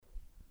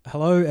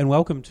Hello and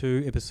welcome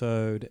to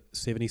episode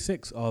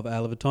 76 of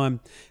Our Live Time.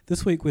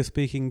 This week we're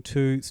speaking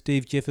to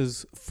Steve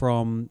Jeffers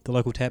from the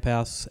local tap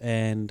house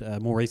and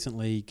more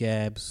recently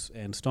Gabs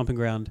and Stomping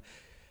Ground.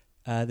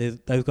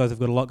 Those guys have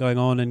got a lot going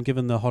on, and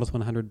given the Hottest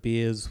 100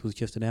 Beers was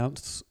just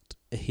announced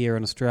here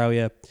in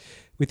Australia,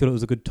 we thought it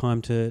was a good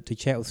time to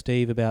chat with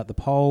Steve about the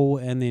poll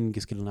and then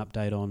just get an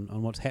update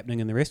on what's happening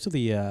in the rest of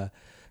the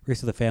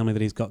family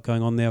that he's got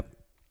going on there.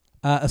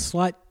 A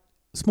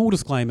small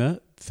disclaimer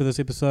for this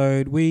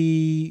episode: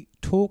 we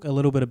talk a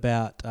little bit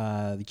about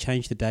the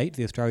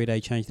Australia Day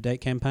Change the Date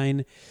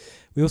campaign.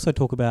 We also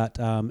talk about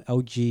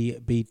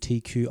LGBTQI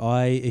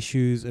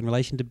issues in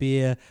relation to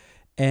beer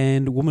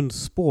and women's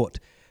sport.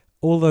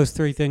 All those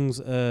three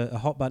things are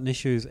hot button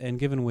issues, and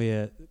given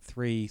we're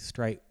three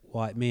straight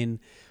white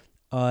men,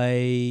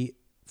 I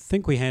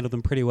think we handle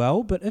them pretty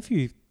well. But if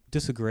you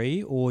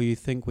disagree or you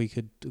think we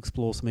could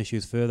explore some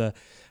issues further,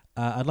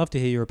 I'd love to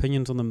hear your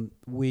opinions on them.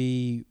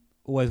 We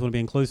always want to be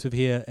inclusive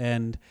here,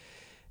 and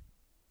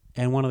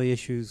one of the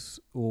issues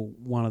or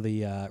one of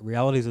the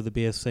realities of the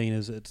beer scene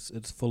is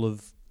it's full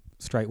of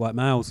straight white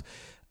males.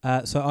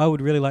 So I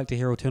would really like to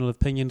hear alternative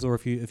opinions, or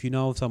if you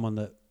know of someone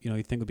that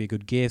you think would be a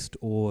good guest,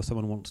 or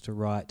someone wants to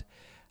write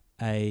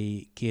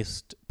a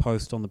guest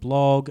post on the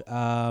blog,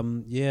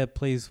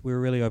 please, we're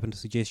really open to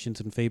suggestions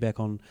and feedback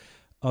on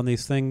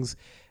these things.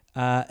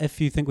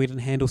 If you think we didn't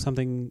handle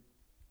something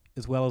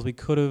as well as we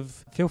could have,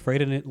 feel free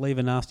to leave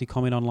a nasty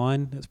comment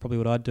online. That's probably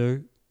what I'd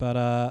do. But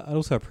I'd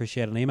also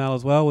appreciate an email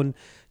as well, and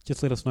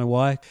just let us know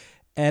why.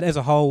 And as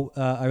a whole,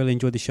 I really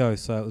enjoyed the show,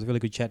 so it was a really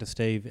good chat to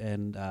Steve,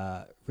 and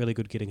really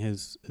good getting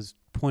his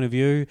point of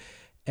view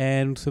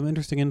and some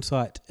interesting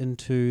insight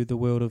into the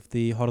world of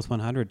the Hottest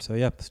 100. So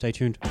yeah, stay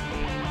tuned.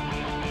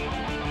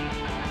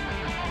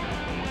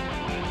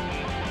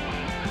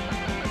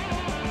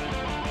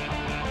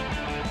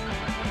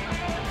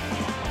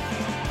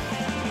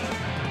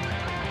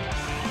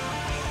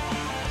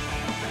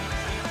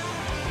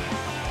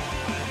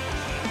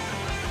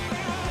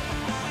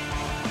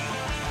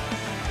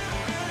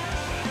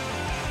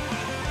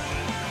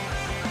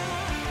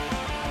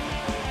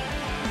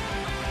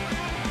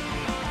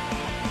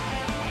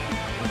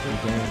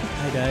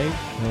 Hey Dave.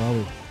 How are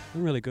we?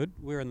 I'm really good.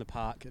 We're in the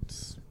park.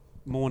 It's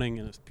morning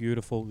and it's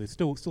beautiful. There's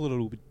still a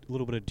little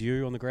bit of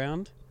dew on the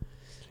ground.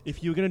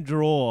 If you were going to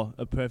draw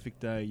a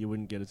perfect day, you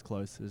wouldn't get as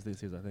close as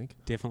this is, I think.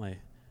 Definitely.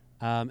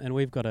 And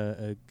we've got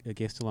a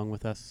guest along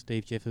with us,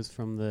 Steve Jeffers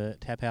from the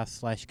Tap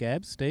House /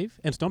 Gabs. Steve,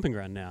 and Stomping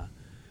Ground now.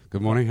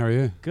 Good morning, how are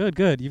you?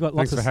 Good. You've got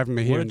Thanks for having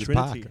me here in the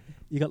park.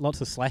 You got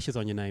lots of slashes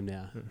on your name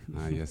now.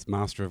 Yes,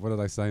 master of, what do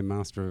they say?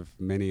 Master of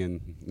many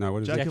and, no,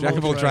 what is it? Jack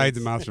of all trades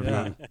and master of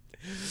none.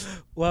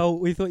 Well,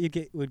 we thought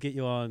we'd get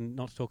you on,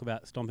 not to talk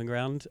about Stomping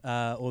Ground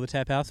or the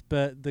Tap House,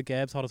 but the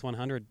Gabs Hottest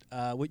 100,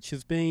 which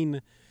has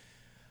been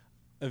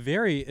a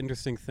very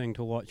interesting thing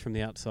to watch from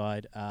the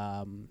outside.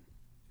 Can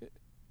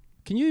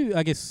you,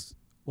 I guess,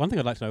 one thing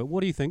I'd like to know,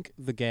 what do you think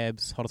the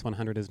Gabs Hottest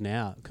 100 is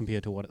now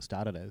compared to what it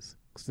started as?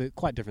 Because they're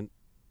quite different.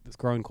 It's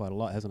grown quite a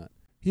lot, hasn't it?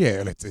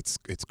 Yeah,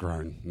 it's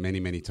grown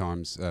many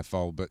times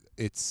fold, but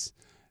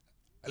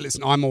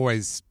listen, I'm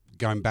always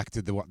going back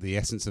to what the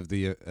essence of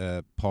the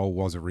poll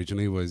was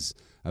originally, was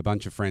a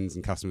bunch of friends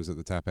and customers at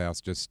the Tap House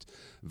just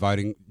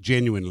voting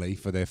genuinely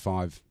for their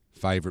 5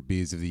 favourite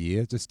beers of the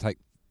year. Just take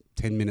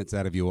 10 minutes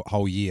out of your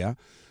whole year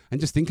and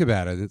just think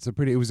about it.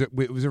 It was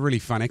a really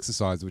fun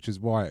exercise, which is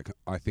why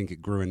I think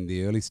it grew in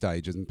the early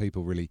stages, and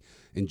people really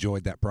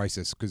enjoyed that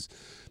process, because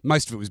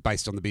most of it was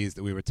based on the beers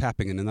that we were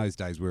tapping, and in those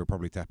days we were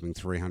probably tapping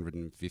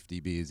 350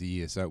 beers a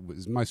year, so it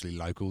was mostly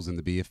locals and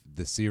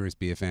the serious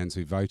beer fans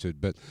who voted.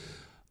 But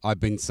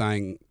I've been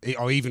saying,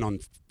 even on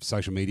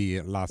social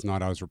media last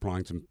night, I was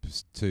replying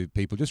to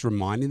people, just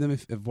reminding them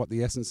of what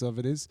the essence of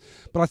it is.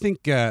 But I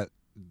think there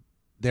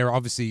are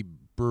obviously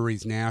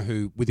breweries now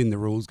who, within the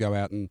rules, go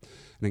out and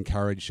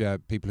encourage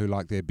people who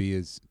like their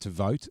beers to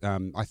vote.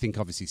 I think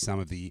obviously some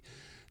of the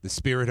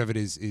spirit of it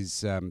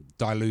is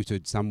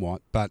diluted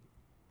somewhat, but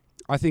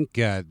I think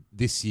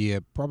this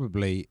year,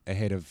 probably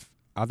ahead of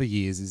other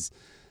years,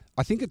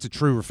 I think it's a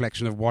true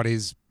reflection of what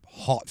is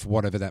hot, for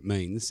whatever that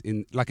means.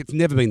 It's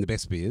never been the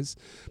best beers.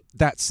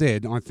 That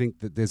said, I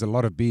think that there's a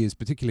lot of beers,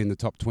 particularly in the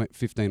top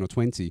 15 or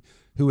 20,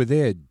 who are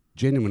there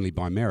genuinely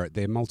by merit.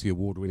 They're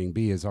multi-award winning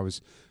beers.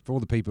 For all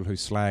the people who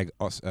slag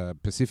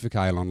Pacific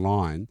Ale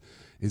online,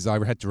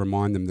 I had to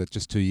remind them that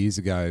just 2 years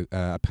ago,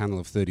 a panel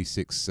of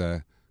 36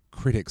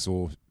 critics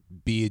or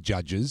beer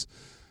judges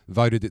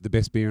voted it the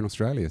best beer in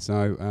Australia.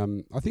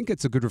 So I think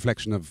it's a good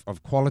reflection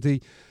of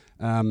quality,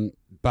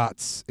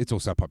 but it's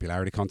also a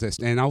popularity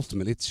contest, and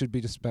ultimately it should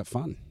be just about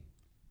fun.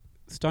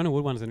 Stoner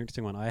Wood one is an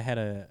interesting one. I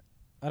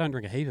don't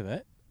drink a heap of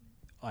it.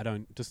 I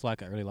don't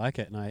dislike it, I really like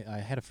it, and I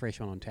had a fresh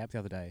one on tap the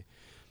other day.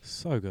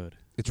 So good.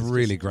 It's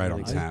really great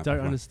on tap. I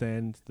don't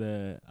understand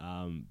I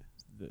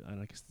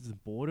guess the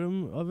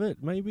boredom of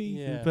it, maybe.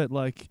 Yeah. But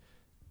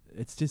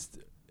it's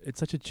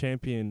such a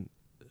champion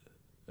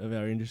of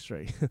our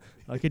industry.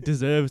 Like, it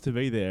deserves to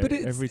be there But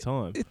every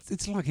time.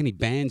 It's like any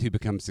band who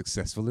becomes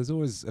successful. There's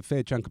always a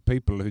fair chunk of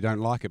people who don't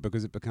like it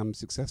because it becomes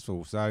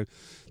successful. So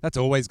that's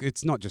always.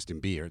 It's not just in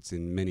beer; it's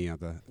in many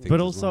other things. But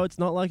as also, well. it's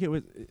not like it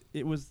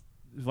was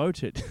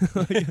voted.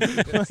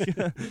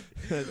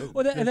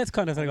 Well, and that's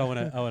kind of thing I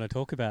want to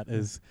talk about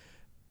is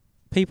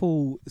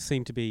people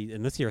seem to be,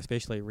 in this year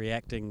especially,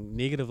 reacting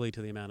negatively to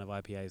the amount of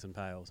IPAs and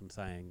pales and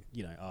saying,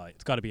 oh,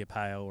 it's got to be a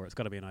pale or it's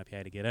got to be an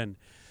IPA to get in.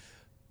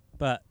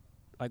 But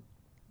like,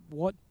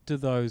 what do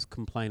those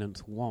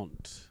complainants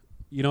want?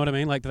 You know what I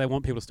mean? Like, do they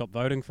want people to stop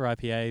voting for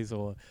IPAs?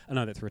 Or I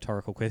know that's a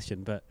rhetorical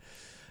question, but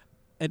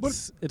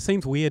it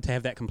seems weird to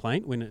have that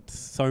complaint when it's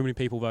so many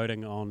people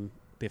voting on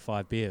their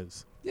 5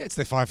 beers. Yeah, it's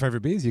their 5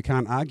 favourite beers. You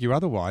can't argue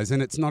otherwise.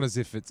 And it's not as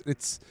if it's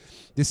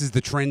this is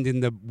the trend in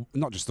the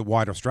not just the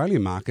wide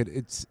Australian market.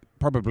 It's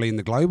probably in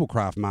the global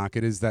craft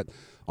market is that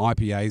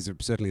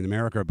IPAs, certainly in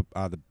America,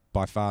 are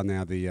by far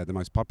now the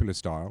most popular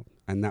style,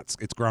 and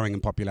it's growing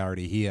in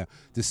popularity here.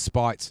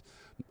 Despite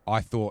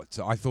I thought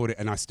it,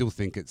 and I still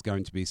think it's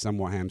going to be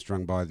somewhat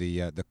hamstrung by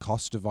the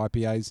cost of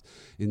IPAs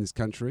in this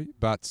country,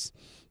 but.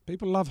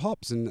 People love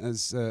hops, and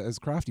as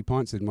Crafty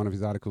Pint said in one of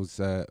his articles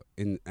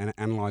in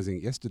analysing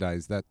it yesterday,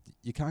 is that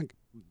you can't.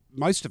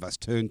 Most of us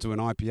turn to an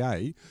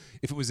IPA.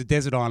 If it was a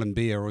desert island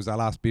beer or was our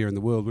last beer in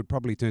the world, we'd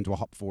probably turn to a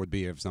hop forward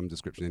beer of some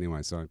description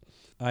anyway. So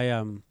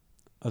I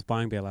was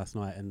buying beer last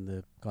night, and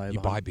the guy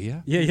you buy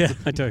beer? Yeah,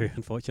 I do,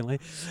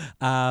 unfortunately.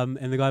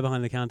 And the guy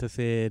behind the counter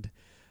said,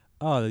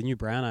 "Oh, the new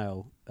brown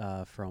ale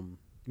from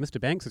Mr.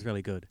 Banks is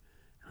really good."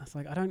 And I was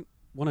like, I don't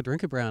want to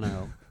drink a brown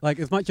ale. Like,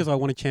 as much as I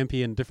want to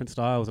champion different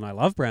styles and I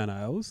love brown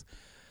ales,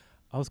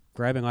 I was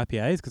grabbing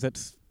IPAs because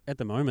it's at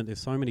the moment there's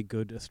so many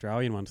good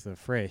Australian ones that are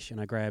fresh, and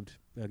I grabbed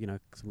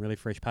some really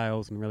fresh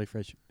pales and really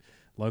fresh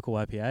local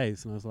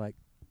IPAs, and I was like,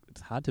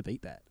 it's hard to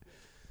beat that.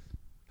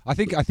 I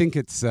think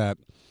it's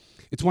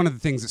one of the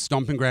things that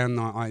Stomping Ground.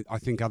 I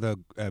think other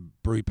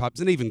brew pubs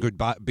and even good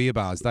beer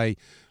bars,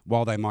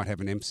 while they might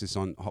have an emphasis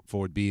on hop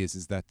forward beers,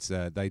 is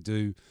that they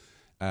do.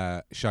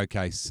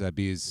 Showcase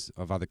beers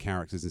of other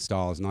characters and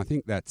styles, and I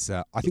think that's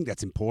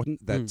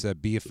important that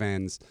beer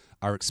fans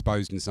are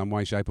exposed in some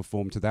way, shape, or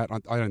form to that.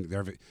 I don't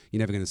think you're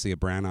never going to see a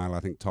brown ale,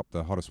 I think, top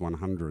the hottest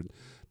 100,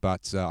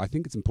 but I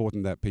think it's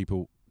important that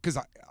people, because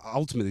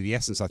ultimately the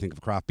essence, I think,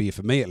 of craft beer,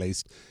 for me at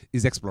least,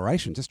 is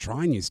exploration, just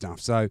trying new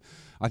stuff. So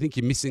I think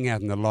you're missing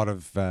out on a lot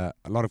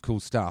of cool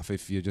stuff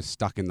if you're just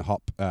stuck in the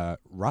hop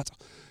rut.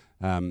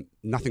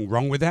 Nothing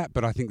wrong with that,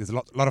 but I think there's a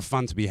lot of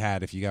fun to be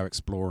had if you go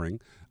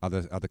exploring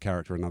other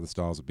character and other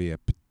styles of beer.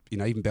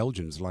 Even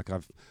Belgians. Like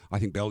I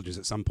think Belgians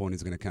at some point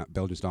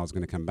Belgian style is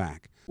going to come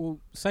back. Well,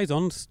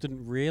 Saisons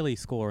didn't really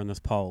score in this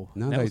poll.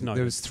 No,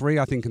 there was 3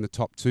 I think in the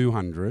top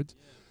 200,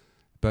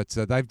 but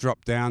they've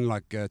dropped down.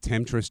 Like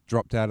Temptress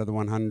dropped out of the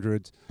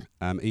 100.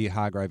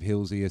 Hargrave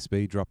Hills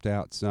ESB dropped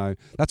out. So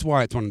that's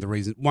why it's one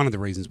of the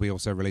reasons we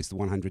also released the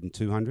 100 and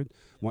 200,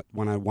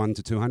 101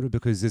 to 200,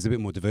 because there's a bit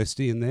more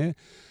diversity in there.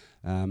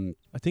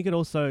 I think it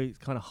also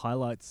kind of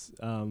highlights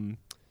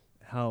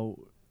how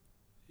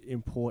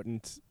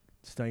important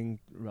staying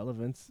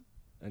relevant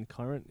and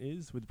current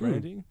is with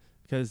branding,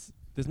 because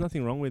there's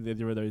nothing wrong with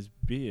either of those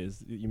beers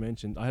that you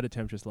mentioned. I had a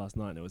Temptress last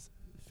night and it was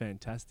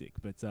fantastic,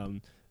 but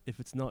if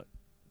it's not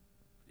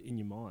in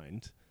your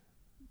mind,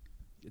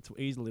 it's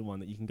easily one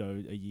that you can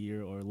go a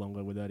year or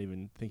longer without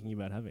even thinking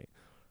about having.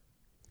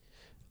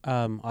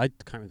 I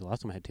can't remember the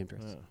last time I had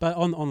Temptress. But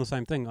on the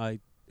same thing,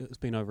 it's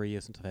been over a year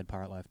since I've had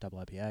Pirate Life Double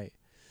IPA.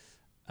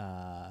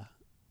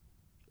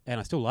 And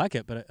I still like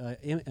it, but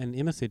and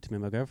Emma said to me,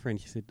 my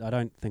girlfriend, she said, I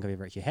don't think I've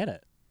ever actually had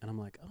it. And I'm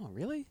like, oh,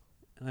 really?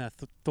 And I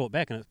thought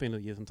back, and it's been a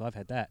year since I've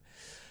had that.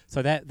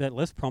 So that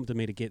list prompted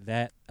me to get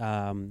that.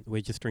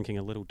 We're just drinking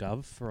a Little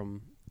Dove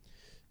from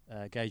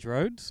Gage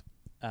Roads,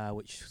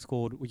 which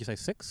scored, would you say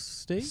 6,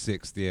 Steve?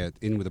 6th, yeah,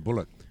 in with a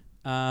bullet.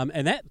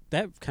 And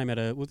that came out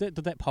of, did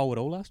that poll at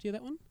all last year,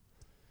 that one?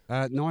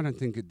 No, I don't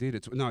think it did.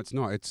 It's not.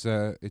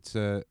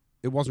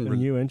 It wasn't a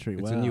new entry.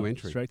 It's a new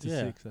entry. Straight to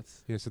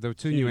 6. So there were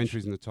 2 new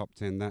entries in the top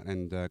 10. That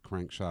and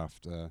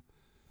Crankshaft.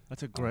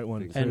 That's a great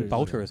one too. And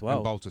Bolter as well.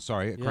 And Bolter,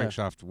 sorry. Yeah.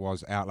 Crankshaft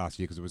was out last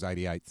year because it was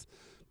 88th.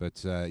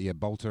 But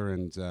Bolter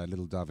and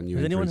Little Dove and new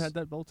entries. Has anyone had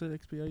that Bolter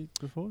XPA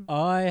before?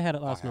 I had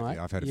it last night.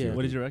 Yeah, I've had a few.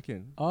 What did you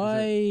reckon?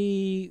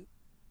 I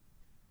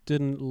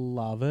didn't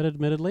love it,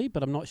 admittedly,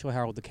 but I'm not sure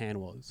how old the can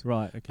was.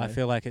 Right, okay. I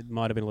feel like it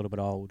might have been a little bit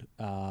old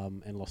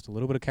and lost a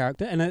little bit of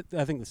character. And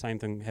I think the same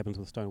thing happens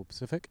with Stonewall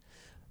Pacific.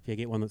 If you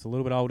get one that's a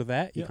little bit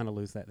older, you kind of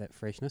lose that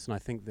freshness, and I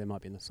think there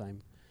might be in the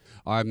same.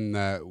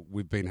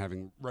 We've been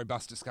having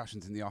robust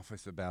discussions in the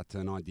office about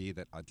an idea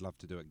that I'd love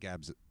to do at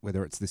Gabs,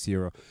 whether it's this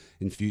year or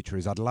in future,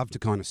 is I'd love to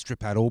kind of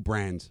strip out all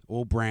brand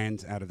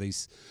out of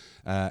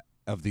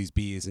these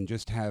beers and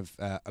just have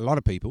a lot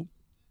of people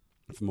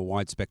from a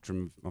wide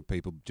spectrum of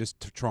people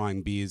just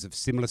trying beers of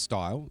similar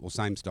style or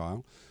same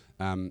style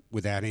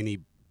without any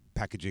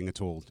packaging at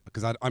all,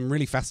 because I'm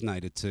really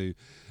fascinated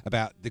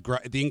about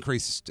the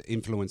increased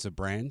influence of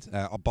brand.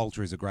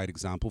 Bolter is a great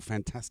example.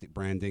 Fantastic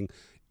branding.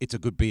 It's a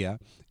good beer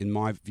in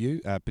my view,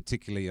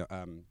 particularly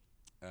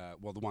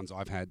well, the ones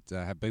I've had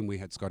have been. We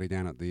had Scotty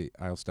down at the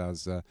Ale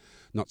Stars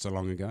not so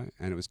long ago,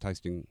 and it was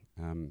tasting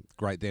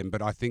great then.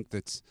 But I think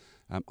that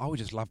I would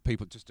just love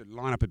people just to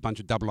line up a bunch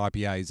of double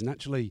IPAs and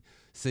actually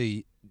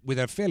see, with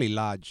a fairly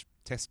large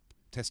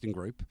testing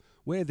group,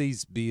 where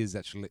these beers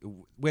actually,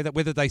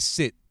 whether they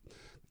sit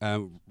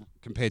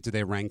compared to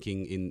their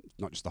ranking in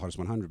not just the Hottest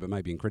 100, but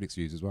maybe in critics'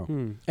 views as well.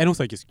 And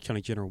also just kind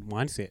of general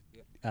mindset.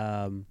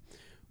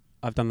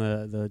 I've done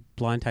the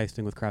blind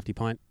tasting with Crafty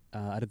Pint.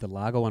 I did the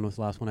lager one, was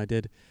the last one I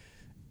did,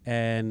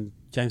 and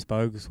James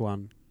Bogues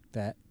won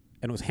that,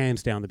 and it was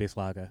hands down the best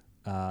lager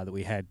that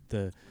we had.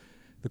 The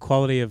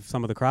quality of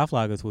some of the craft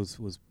lagers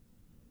was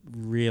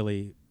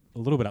really a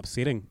little bit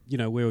upsetting. You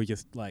know, we were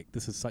just like,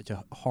 this is such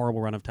a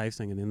horrible run of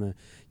tasting, and then the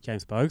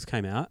James Bogues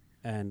came out,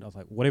 and I was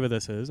like, whatever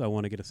this is, I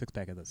want to get a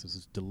 6-pack of this. This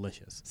is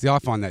delicious. See, I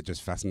find that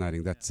just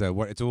fascinating. That's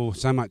what it's all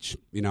so much,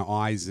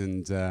 eyes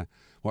and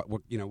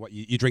what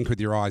you drink with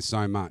your eyes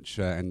so much,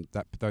 and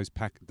those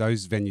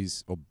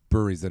venues or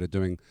breweries that are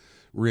doing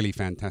really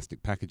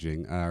fantastic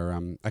packaging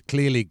are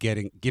clearly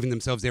giving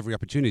themselves every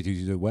opportunity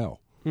to do well.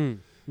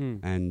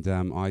 And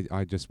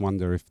I just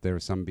wonder if there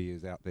are some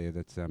beers out there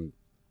that,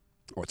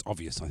 it's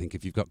obvious. I think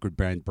if you've got good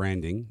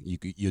branding,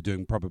 you're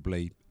doing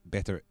probably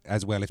better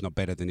as well, if not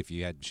better, than if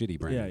you had shitty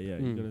branding. Yeah,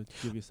 you've got to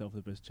give yourself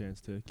the best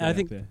chance to get I out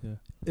think there. Yeah.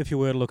 if you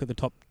were to look at the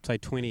top, say,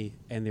 20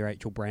 and their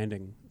actual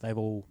branding, they've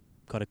all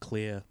got a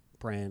clear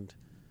brand.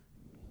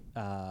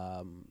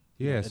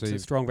 It's a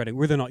strong branding.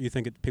 Whether or not you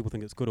think people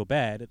think it's good or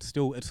bad, it's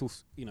still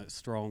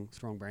strong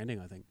branding,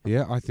 I think.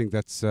 Yeah, I think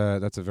that's a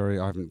very,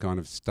 I haven't kind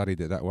of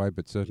studied it that way,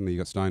 but certainly you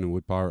got Stone and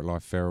Wood, Pirate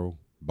Life, Feral,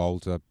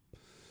 Bolter,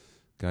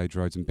 Gage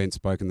Roads and Bent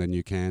Spoke, and their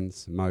new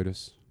cans,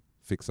 Modus,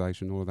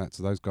 Fixation, all of that.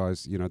 So those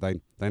guys,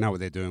 they know what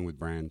they're doing with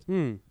brand.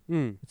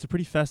 It's a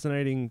pretty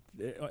fascinating,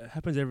 it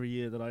happens every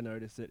year that I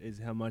notice it, is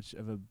how much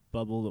of a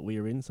bubble that we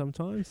are in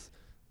sometimes.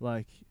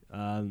 Like,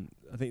 I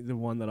think the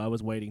one that I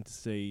was waiting to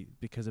see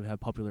because of how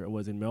popular it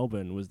was in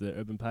Melbourne was the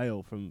Urban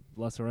Pale from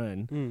La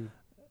Sirène.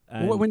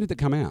 Well, when did it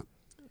come out?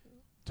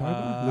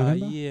 October?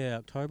 November? Yeah,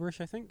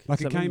 October-ish, I think.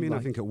 Like it came in, I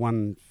think, at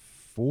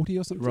 140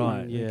 or something.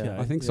 Right, yeah. okay.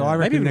 I think so. Yeah. I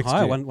reckon maybe even next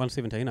higher, year.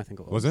 117, I think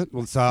it was. Was it?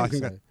 Well, so I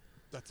think so.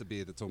 that's a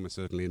beer that's almost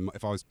certainly,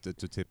 if I was to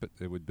tip it,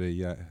 it would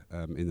be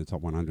in the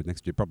top 100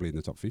 next year, probably in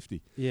the top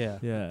 50. Yeah.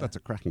 That's a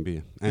cracking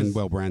beer and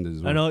well branded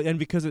as well. And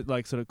because it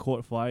like sort of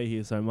caught fire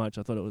here so much,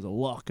 I thought it was a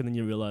lock, and then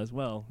you realise, it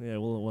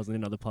wasn't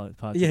in other parts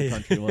of the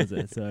country, was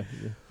it? So,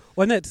 yeah.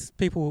 Well, and that's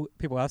people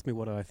ask me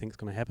what I think is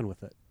going to happen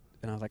with it,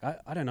 and I was like,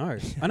 I don't know.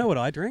 I know what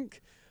I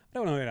drink. I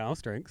don't know what anyone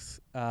else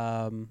drinks.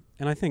 And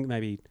I think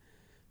maybe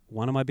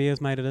one of my beers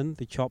made it in.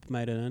 The Chop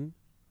made it in.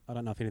 I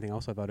don't know if anything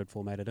else I voted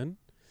for made it in.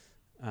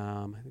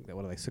 I think that,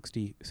 what are they,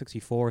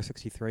 64 or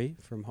 63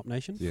 from Hop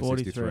Nation? Yeah,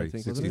 43, 63. I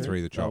think,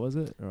 63 the Chop. Oh, was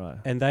it? Right.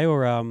 And they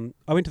were, I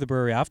went to the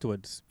brewery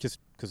afterwards just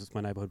because it's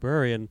my neighbourhood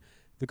brewery, and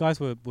the guys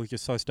were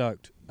just so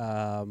stoked.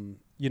 And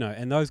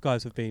those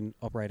guys have been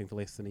operating for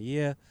less than a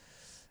year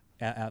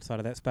outside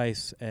of that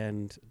space,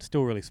 and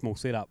still really small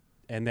setup.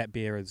 And that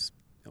beer is,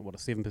 a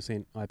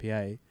 7%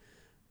 IPA.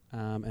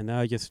 And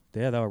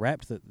they were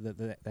rapt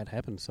that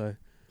happened. So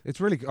It's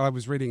really. I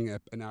was reading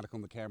an article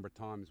in the Canberra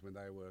Times when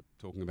they were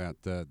talking about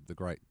the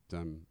great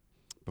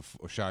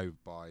show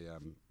by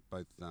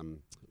both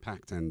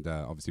Pact and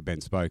obviously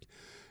Ben Spoke,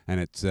 and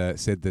it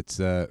said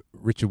that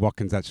Richard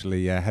Watkins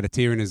actually had a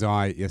tear in his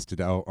eye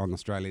yesterday on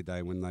Australia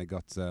Day when they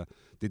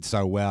did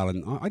so well,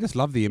 and I just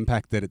love the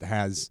impact that it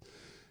has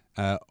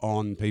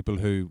on people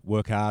who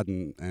work hard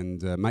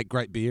and make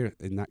great beer.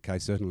 In that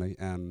case, certainly.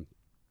 And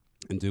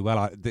do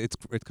well. It's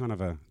kind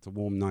of a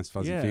warm, nice,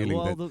 fuzzy feeling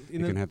that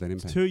you can have that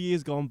impact. 2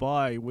 years gone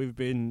by, we've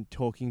been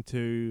talking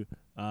to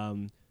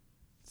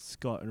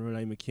Scott and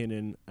Renee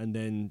McKinnon, and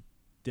then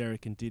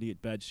Derek and Diddy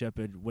at Bad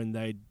Shepherd when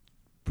they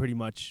pretty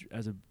much,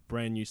 as a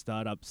brand new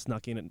startup,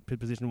 snuck in at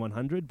position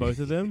 100, both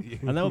of them,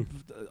 and they were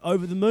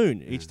over the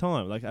moon each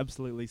time, like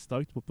absolutely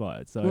stoked by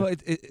it. So, well,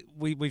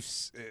 we've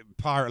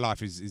Pirate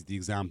Life is the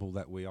example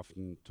that we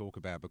often talk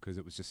about because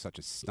it was just such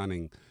a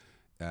stunning.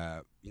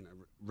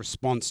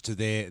 Response to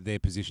their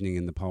positioning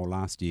in the poll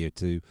last year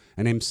to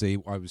an MC.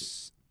 I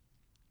was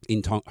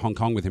in Hong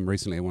Kong with him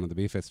recently at one of the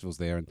beer festivals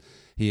there, and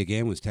he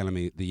again was telling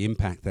me the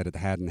impact that it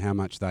had and how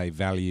much they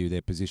value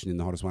their position in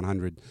the Hottest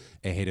 100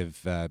 ahead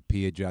of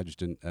peer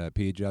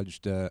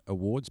judged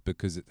awards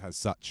because it has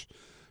such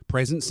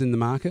presence in the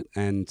market.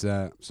 And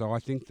so I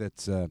think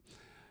that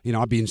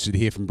I'd be interested to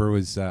hear from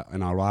brewers,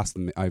 and I'll ask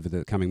them over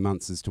the coming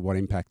months as to what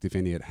impact, if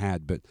any, it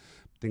had. But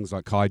things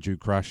like Kaiju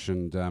Crush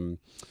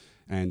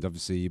and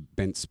obviously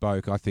Bent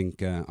Spoke, I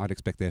think I'd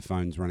expect their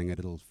phones running a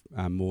little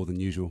more than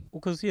usual. Well,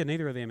 because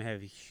neither of them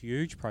have a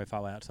huge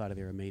profile outside of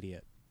their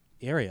immediate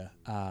area.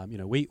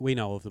 We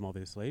know of them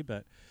obviously,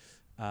 but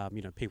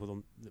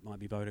people that might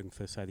be voting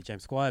for, say, the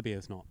James Squire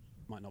beers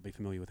might not be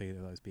familiar with either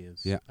of those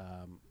beers. Yeah.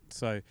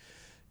 So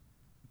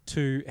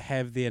to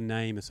have their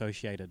name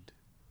associated,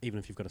 even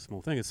if you've got a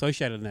small thing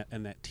associated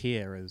in that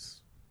tier,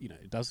 is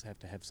it does have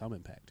to have some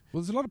impact.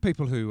 Well, there's a lot of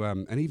people who,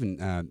 and even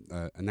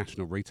a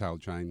national retail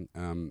chain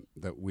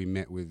that we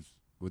met with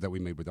that we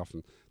meet with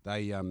often,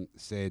 they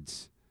said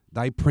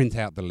they print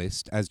out the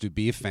list, as do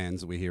beer fans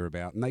that we hear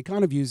about, and they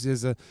kind of use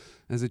it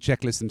as a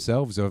checklist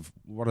themselves of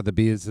what are the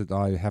beers that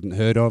I haven't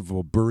heard of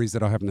or breweries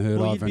that I haven't heard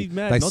of, you'd be and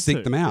mad they not seek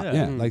to. them out.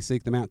 Yeah. Yeah, they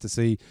seek them out to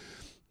see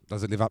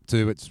does it live up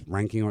to its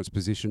ranking or its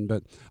position.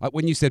 But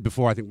when you said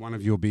before, I think one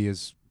of your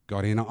beers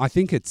got in. I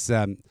think it's.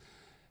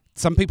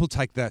 Some people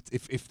take that,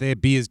 if their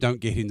beers don't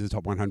get into the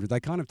top 100,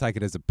 they kind of take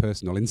it as a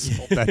personal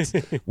insult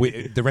that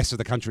the rest of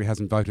the country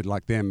hasn't voted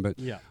like them. But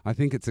Yeah. I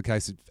think it's a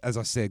case of, as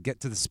I said, get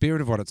to the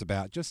spirit of what it's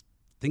about. Just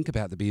think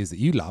about the beers that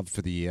you love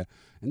for the year,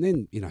 and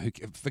then,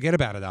 forget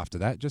about it after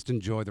that. Just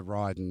enjoy the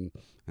ride and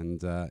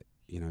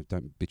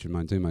don't bitch and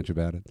moan too much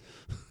about it.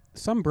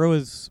 Some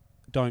brewers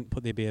don't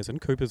put their beers in.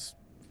 Cooper's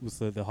was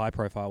the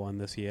high-profile one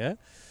this year.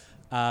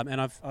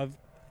 And I've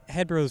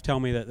had brewers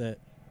tell me that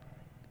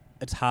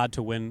it's hard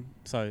to win,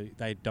 so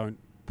they don't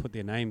put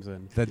their names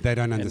in. They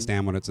don't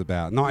understand what it's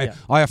about. And Yeah.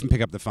 I often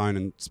pick up the phone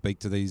and speak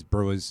to these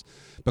brewers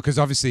because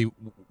obviously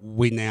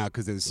we now,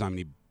 because there's so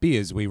many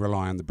beers, we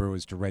rely on the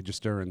brewers to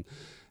register,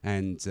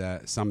 and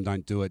some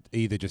don't do it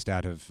either just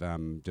out of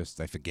just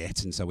they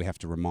forget, and so we have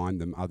to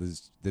remind them.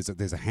 Others,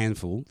 there's a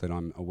handful that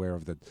I'm aware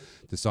of that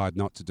decide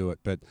not to do it,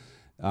 but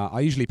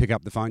I usually pick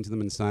up the phone to them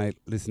and say,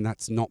 listen,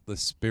 that's not the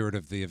spirit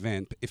of the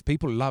event. If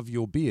people love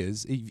your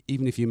beers,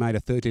 even if you made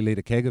a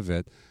 30-litre keg of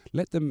it,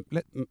 let them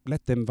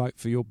vote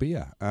for your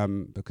beer,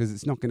 because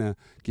it's not going to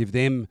give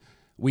them.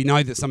 We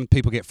know that some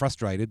people get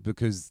frustrated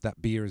because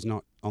that beer is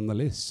not on the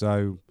list.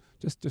 So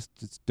just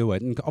do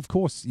it. And of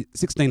course,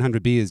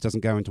 1,600 beers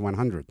doesn't go into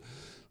 100.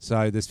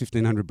 So there's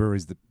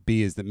 1,500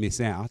 beers that miss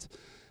out,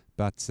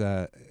 but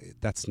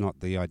that's not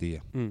the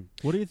idea. Mm.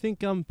 What do you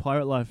think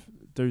Pirate Life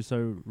do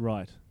so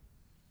right?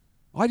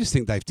 I just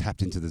think they've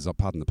tapped into the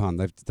pardon the pun.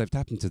 They've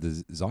tapped into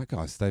the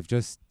zeitgeist.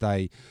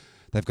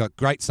 They've got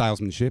great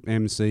salesmanship.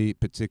 MC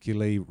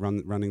particularly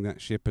running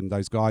that ship, and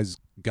those guys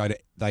go to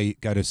I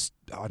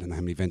don't know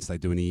how many events they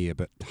do in a year,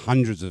 but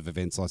hundreds of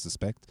events, I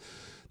suspect.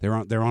 They're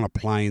on a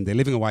plane. They're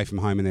living away from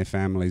home and their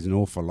families an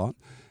awful lot.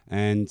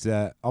 And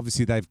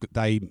obviously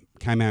they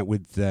came out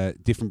with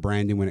different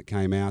branding when it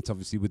came out.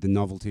 Obviously with the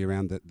novelty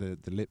around the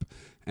lip,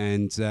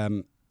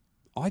 and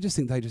I just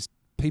think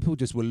people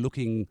just want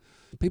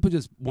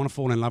to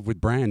fall in love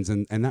with brands,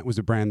 and that was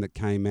a brand that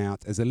came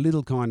out as a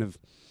little kind of,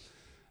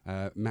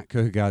 Matt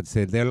Kierkegaard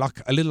said, they're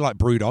like a little like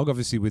Brewdog,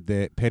 obviously with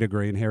their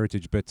pedigree and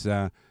heritage, but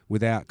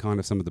without kind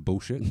of some of the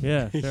bullshit.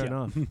 Yeah, fair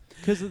enough.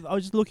 Because I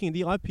was just looking,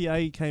 the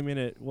IPA came in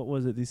at, what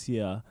was it this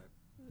year?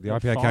 The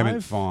IPA came in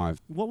at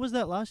 5. What was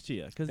that last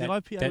year? Because the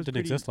IPA that was didn't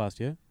exist last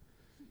year.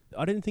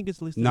 I didn't think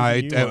it's listed No,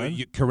 as a new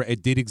one. correct.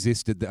 It did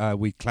exist.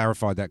 We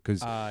clarified that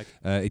because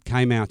it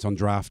came out on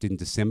draft in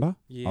December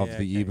of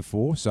the year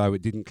before, so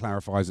it didn't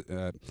clarify.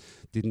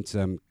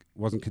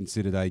 Wasn't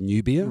considered a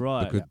new beer,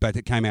 right? But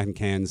it came out in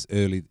cans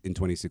early in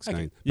 2016.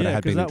 Okay. But it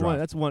had been in draft.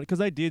 That's one because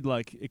they did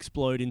like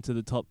explode into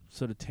the top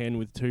sort of 10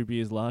 with 2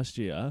 beers last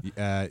year. In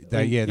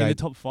the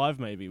top 5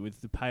 maybe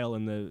with the pale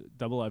and the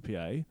double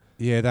IPA.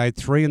 Yeah, they had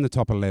 3 in the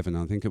top 11.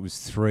 I think it was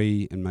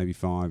 3 and maybe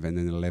 5, and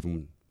then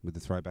 11 with the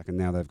throwback, and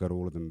now they've got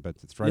all of them. But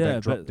the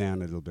throwback dropped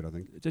down a little bit, I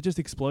think. It just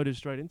exploded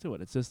straight into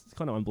it. It's just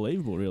kind of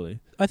unbelievable, really.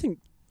 I think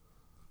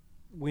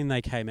when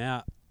they came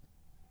out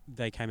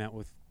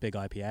with Big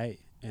IPA,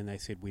 and they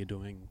said, we're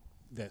doing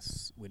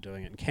this, we're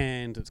doing it in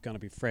cans, it's going to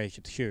be fresh,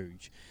 it's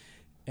huge.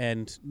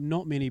 And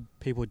not many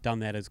people had done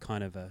that as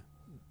kind of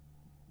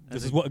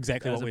this is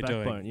exactly what we're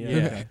doing.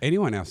 Yeah.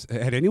 Anyone else?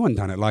 Had anyone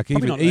done it? Like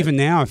Probably even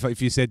now,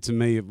 if you said to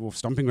me, well,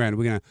 Stomping Ground,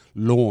 we're going to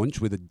launch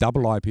with a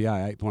double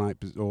IPA,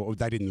 8.8%, or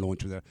they didn't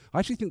launch with I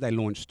actually think they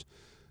launched.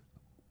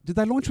 Did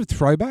they launch with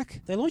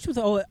Throwback? They launched with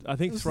I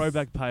think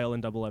Throwback Pale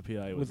and Double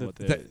IPA was what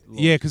they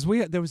yeah, because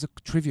there was a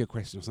trivia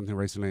question or something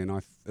recently,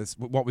 and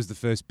what was the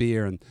first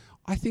beer, and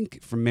I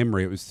think from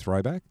memory it was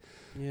Throwback.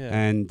 Yeah.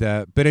 And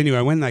but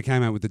anyway, when they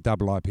came out with the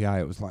double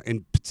IPA, it was like,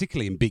 and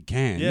particularly in big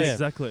cans. Yeah,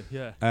 exactly.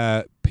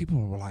 Yeah. People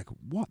were like,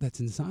 "What?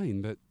 That's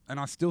insane!" And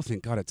I still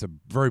think, God, it's a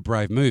very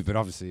brave move. But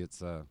obviously,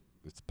 it's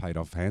paid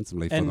off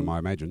handsomely for them, I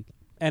imagine.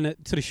 And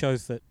it sort of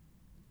shows that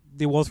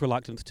there was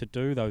reluctance to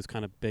do those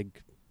kind of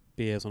big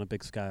beers on a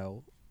big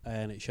scale,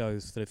 and it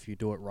shows that if you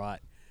do it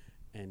right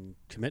and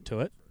commit to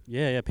it,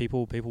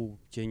 people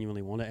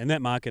genuinely want it, and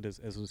that market,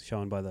 as was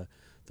shown by the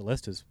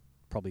list, is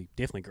probably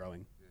definitely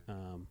growing.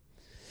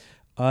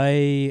 I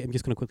am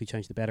just going to quickly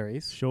change the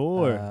batteries.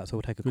 Sure. So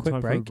we'll take a Good quick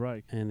time break, for a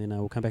break, and then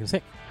we'll come back in a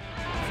sec.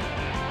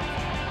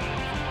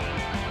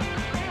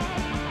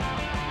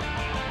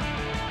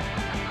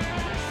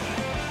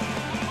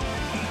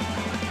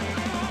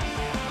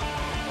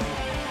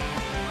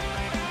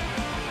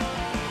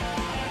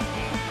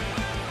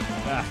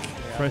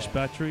 Fresh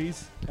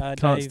batteries. Can't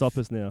Dave, stop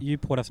us now. You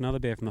poured us another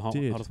beer from the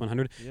Hottest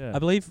 100. Yeah. I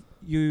believe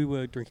you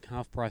were drinking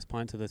half-price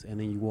pints of this, and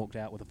then you walked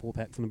out with a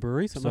 4-pack from the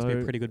brewery, so it must be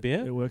a pretty good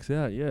beer. It works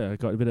out, yeah. I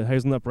got a bit of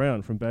Hazelnut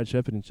Brown from Bad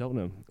Shepherd in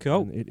Cheltenham.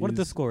 Cool. What did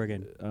this score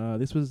again?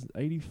 This was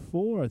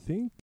 84, I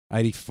think.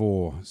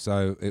 84,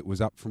 so it was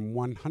up from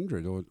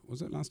 100, or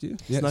was it last year?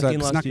 Snuck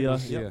in last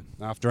year.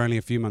 After only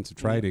a few months of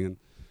trading, and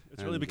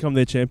It's really become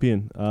their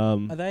champion. Are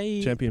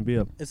they Champion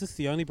beer. Is this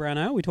the only brown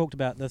ale? We talked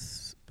about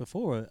this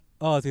before.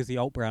 Oh, there's the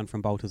Alt Brown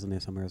from Bolters in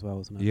there somewhere as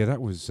well, isn't it? Yeah,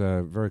 that was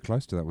very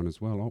close to that one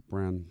as well. Alt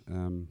Brown.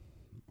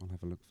 I'll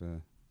have a look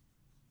for.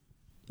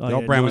 The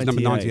Alt Brown was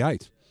number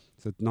 98.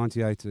 So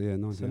 98, yeah,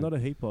 98. So not a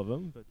heap of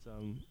them, but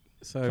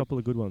So a couple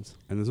of good ones.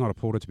 And there's not a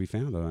porter to be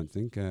found, I don't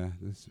think.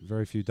 There's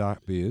very few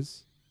dark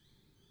beers.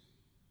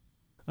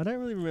 I don't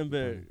really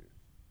remember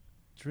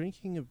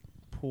drinking a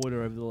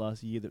porter over the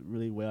last year that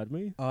really wowed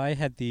me. I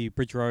had the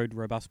Bridge Road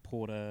Robust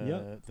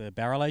Porter, the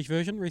barrel age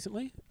version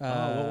recently.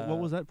 What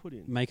was that put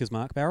in? Maker's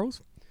Mark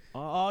barrels.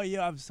 Oh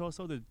yeah, I saw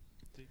the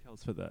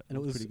decals for that. And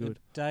it was pretty good.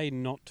 a day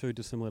not too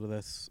dissimilar to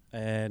this,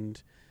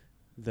 and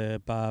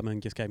the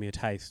barman just gave me a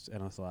taste,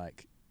 and I was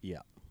like, yeah,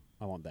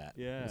 I want that.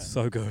 Yeah. It's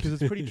so good. Because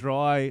it's pretty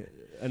dry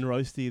and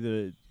roasty,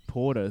 the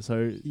porter,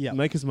 so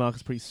Maker's Mark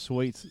is pretty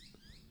sweet.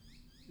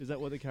 Is that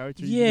what the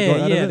character you got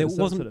out of it? There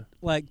wasn't,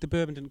 like, the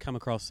bourbon didn't come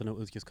across, and it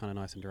was just kind of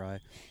nice and dry.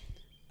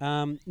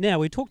 Now,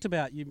 we talked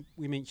about,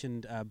 we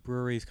mentioned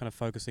breweries kind of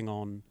focusing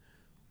on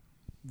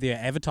their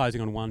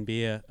advertising on one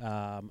beer,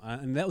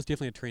 and that was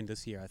definitely a trend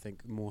this year, I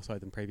think, more so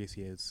than previous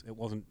years. It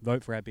wasn't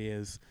vote for our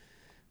beers,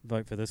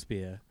 vote for this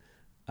beer.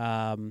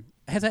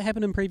 Has that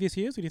happened in previous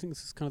years, or do you think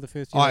this is kind of the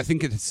first year? I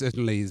think it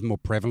certainly is more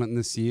prevalent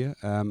this year.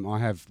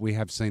 We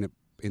have seen it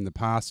in the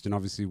past, and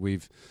obviously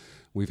we've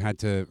had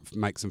to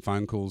make some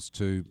phone calls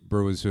to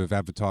brewers who have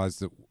advertised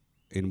that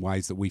in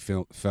ways that we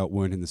felt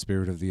weren't in the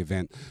spirit of the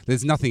event.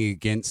 There's nothing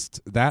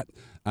against that.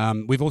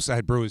 We've also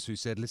had brewers who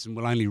said, listen,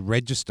 we'll only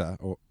register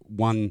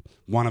one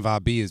of our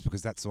beers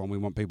because that's the one we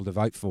want people to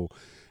vote for.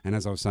 And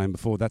as I was saying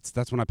before,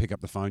 that's when I pick up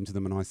the phone to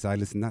them and I say,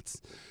 listen,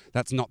 that's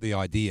not the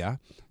idea.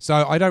 So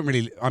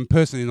I'm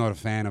personally not a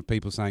fan of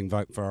people saying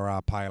vote for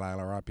our pale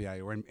ale or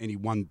IPA or any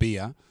one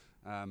beer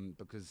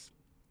because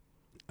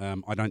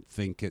I don't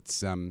think it's...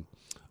 to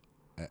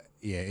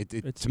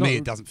me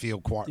it doesn't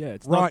feel quite right.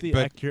 It's not the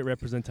accurate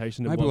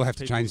representation of maybe we'll have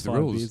to change the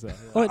rules.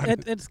 Well,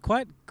 it's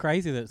quite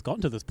crazy that it's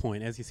gotten to this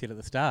point. As you said at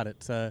the start,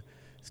 it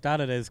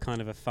started as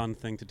kind of a fun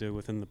thing to do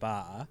within the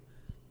bar.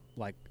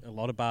 Like a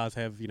lot of bars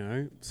have,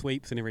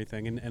 sweeps and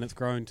everything, and it's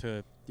grown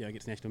to,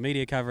 gets national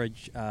media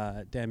coverage.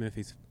 Dan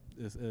Murphy's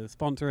is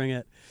sponsoring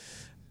it.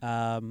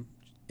 Are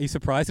you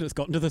surprised that it's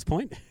gotten to this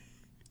point?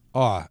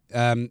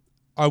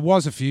 I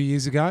was a few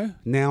years ago.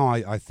 Now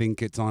I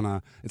think it's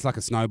like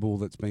a snowball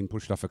that's been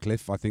pushed off a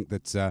cliff. I think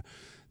that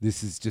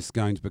this is just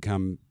going to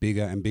become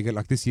bigger and bigger.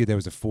 Like this year, there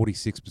was a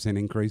 46%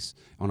 increase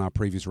on our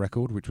previous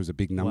record, which was a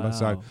big number. Wow.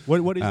 So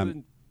what is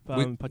the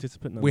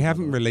participant number? We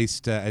haven't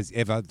released as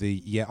ever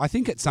I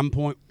think at some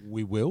point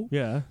we will.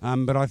 Yeah.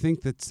 But I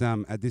think that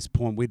at this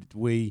point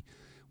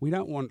we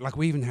don't want, like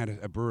we even had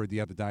a brewer the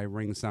other day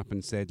ring us up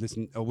and said,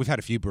 listen, we've had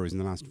a few brewers in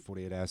the last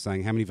 48 hours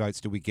saying, how many votes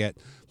do we get?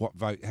 How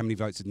many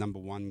votes did number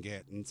one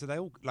get? And so they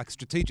all, like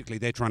strategically,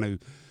 they're trying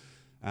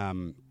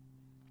to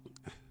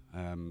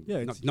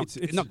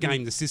not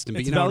game the system,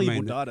 but you know what I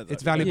mean? Data,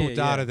 it's valuable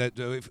data that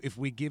if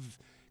we give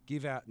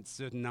out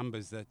certain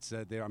numbers that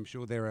I'm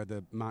sure there are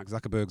the Mark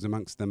Zuckerbergs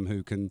amongst them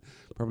who can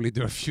probably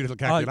do a few little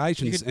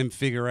calculations and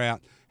figure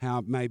out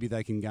how maybe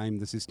they can game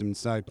the system.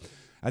 So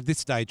at this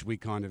stage we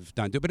kind of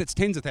don't do it, but it's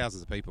tens of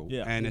thousands of people,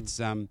 and it's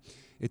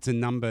a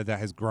number that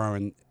has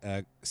grown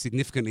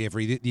significantly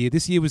every year.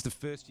 This year was the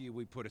first year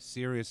we put a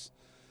serious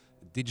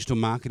digital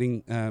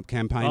marketing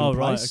campaign in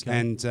place,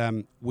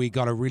 and we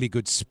got a really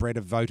good spread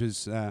of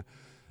voters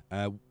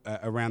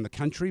around the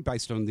country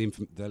based on the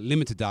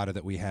limited data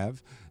that we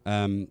have,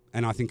 and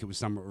I think it was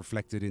somewhat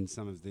reflected in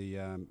some of the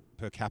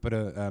per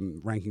capita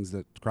rankings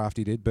that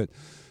Crafty did. But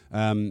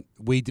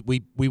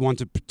we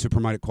wanted to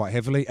promote it quite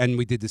heavily, and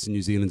we did this in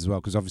New Zealand as well,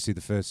 because obviously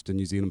the first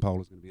New Zealand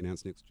poll is going to be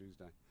announced next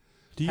Tuesday.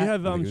 Do you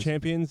have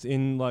champions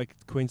in like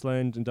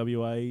Queensland and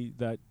WA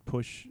that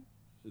push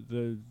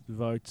the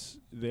votes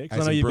there?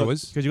 As in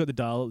brewers? Because you've got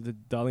the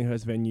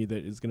Darlinghurst venue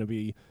that is going to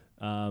be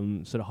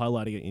sort of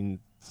highlighting it in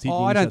Sydney.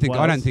 I don't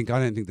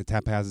think the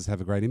tap houses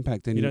have a great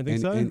impact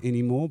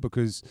anymore,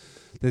 because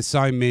there's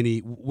so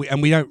many.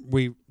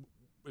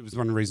 It was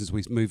one of the reasons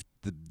we moved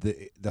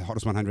the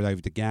Hottest 100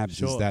 over to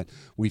Gabs, is that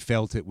we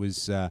felt it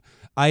was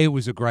it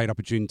was a great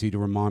opportunity to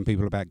remind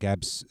people about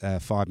Gabs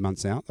 5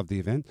 months out of the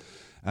event,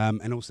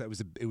 and also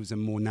it was a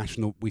more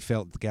national. We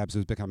felt the Gabs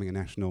was becoming a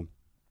national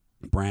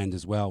brand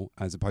as well,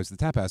 as opposed to the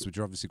tap house, which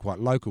are obviously quite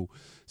local.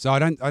 So I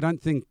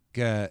don't think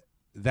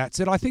that's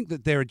it. I think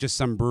that there are just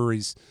some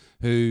breweries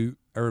who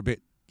are a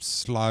bit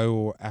slow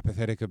or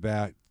apathetic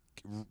about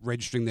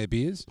registering their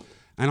beers.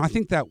 And I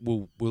think that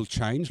will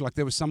change. Like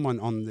there was someone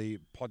on the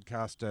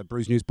podcast,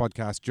 Brews News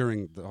podcast,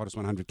 during the Hottest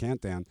 100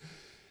 countdown,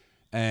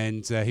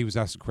 and he was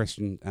asked a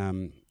question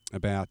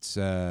about,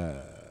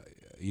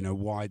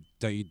 why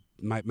don't you,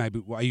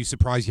 maybe, are you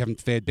surprised you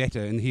haven't fared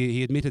better? And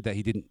he admitted that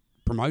he didn't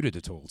promote it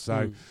at all.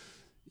 So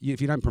if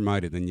you don't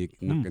promote it, then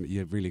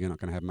you're really not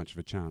going to have much of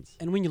a chance.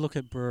 And when you look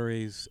at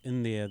breweries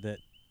in there that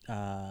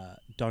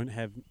don't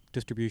have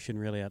distribution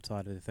really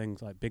outside of the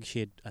things, like Big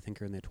Shed, I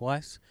think are in there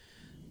twice.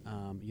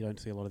 You don't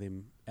see a lot of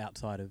them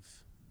outside of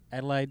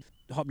Adelaide.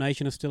 Hop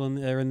Nation are still in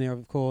there,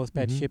 of course.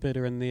 Bad Mhm. Shepherd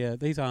are in there.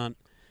 These aren't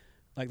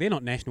they're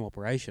not national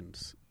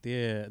operations.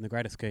 They're in the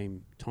greater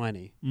scheme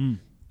tiny,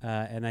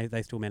 and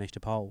they still manage to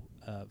poll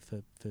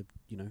for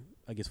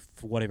I guess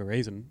for whatever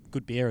reason.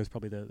 Good beer is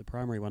probably the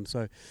primary one.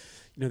 So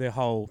their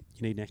whole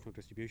you need national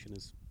distribution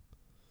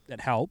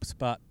that helps,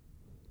 but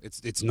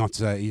It's not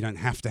you don't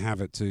have to have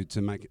it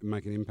to make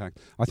an impact.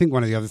 I think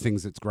one of the other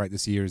things that's great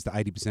this year is that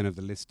 80% of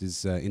the list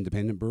is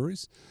independent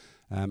breweries,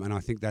 and I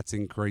think that's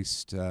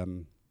increased a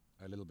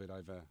little bit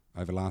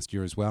over last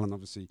year as well. And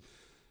obviously,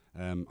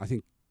 I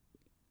think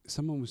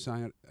someone was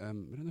saying, I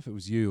don't know if it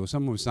was you or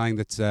someone was saying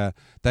that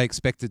they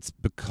expected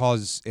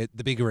because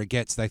the bigger it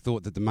gets, they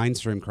thought that the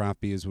mainstream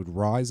craft beers would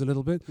rise a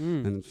little bit,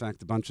 and in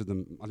fact, a bunch of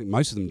them, I think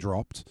most of them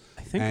dropped,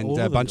 I think and all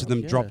a of bunch of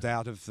them dropped, dropped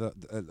out of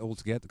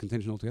the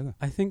contention altogether.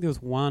 I think there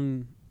was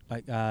one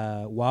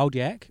Wild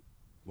Yak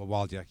Well,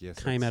 Wild Yak, yes,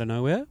 came out of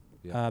nowhere.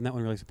 Yeah. That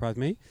one really surprised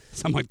me.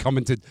 Someone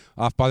commented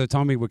by the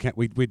time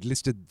we'd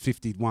listed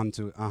 51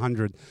 to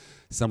 100.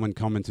 Someone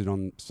commented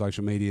on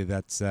social media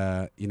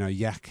that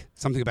Yak,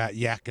 something about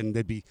Yak, and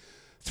they'd be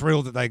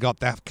thrilled that they got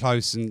that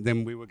close. And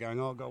then we were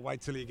going, oh God,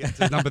 wait till you get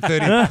to number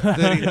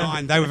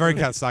 39. They were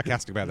very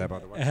sarcastic about that, by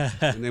the way.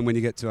 And then when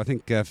you get to, I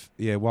think,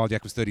 Wild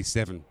Yak was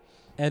 37.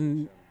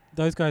 And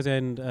those guys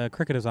and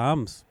Cricketers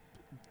Arms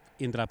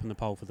ended up in the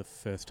poll for the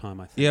first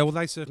time, I think. Yeah, well,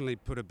 they certainly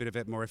put a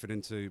bit more effort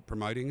into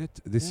promoting it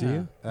this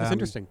year. It's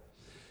interesting.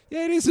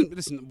 Yeah, it isn't.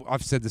 Listen,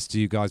 I've said this to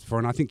you guys before,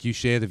 and I think you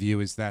share the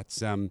view is that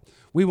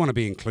we want to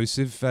be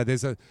inclusive.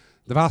 There's the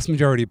vast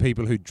majority of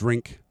people who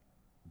drink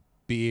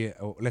beer,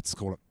 or let's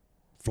call it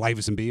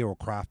flavoursome beer or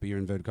craft beer,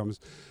 inverted commas.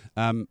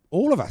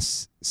 Most of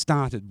us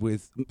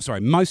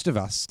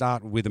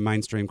start with a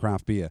mainstream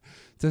craft beer.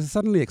 To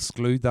suddenly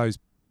exclude those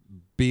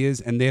beers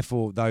and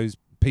therefore those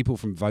people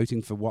from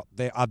voting for what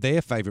are their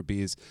favourite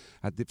beers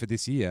for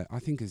this year, I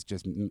think is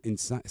just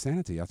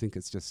insanity. I think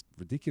it's just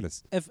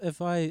ridiculous.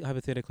 If I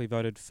hypothetically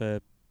voted for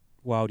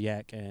Wild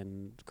Yak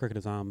and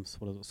Cricketers Arms,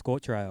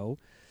 Scorcher Ale,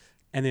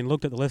 and then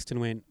looked at the list and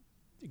went,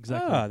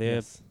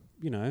 they're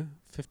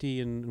 50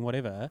 and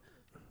whatever.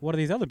 What are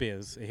these other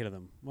beers ahead of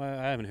them? Well,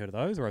 I haven't heard of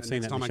those, or I've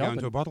seen that in the shop. Next time I go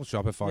into a bottle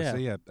shop, if I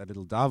see a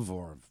little Dove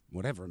or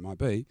whatever it might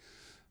be,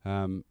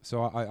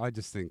 so I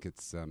just think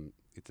it's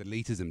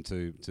elitism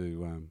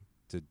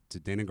to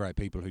denigrate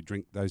people who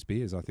drink those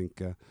beers. I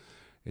think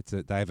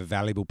they have a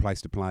valuable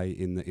place to play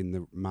in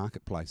the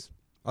marketplace.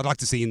 I'd like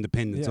to see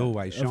independence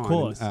always shine. Of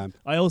course.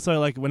 I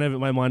also whenever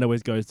my mind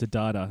always goes to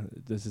data.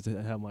 This is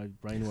how my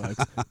brain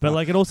works.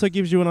 But it also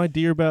gives you an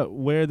idea about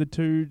where the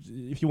two,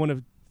 if you want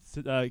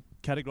to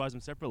categorize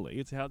them separately,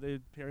 it's how they're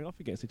pairing off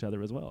against each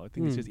other as well. I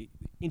think it's just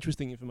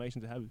interesting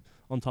information to have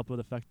on top of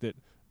the fact that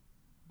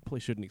probably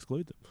shouldn't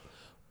exclude them.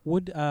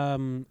 Would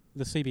the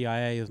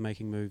CBIA is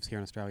making moves here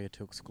in Australia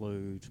to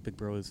exclude big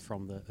brewers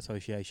from the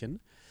association?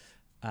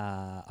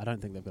 I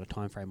don't think they've got a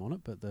time frame on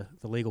it, but the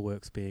legal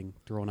work's being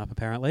drawn up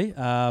apparently.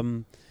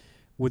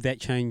 Would that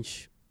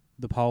change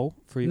the poll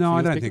for you? No,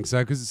 I don't think so,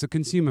 because it's a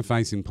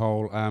consumer-facing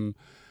poll.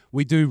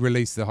 We do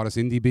release the hottest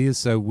indie beers,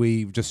 so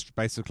we just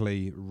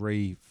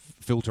basically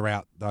filter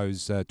out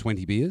those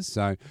 20 beers.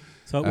 So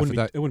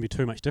it wouldn't be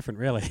too much different,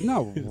 really.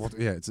 No,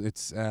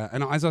 it's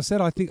and as I said,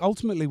 I think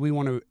ultimately we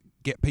want to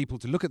get people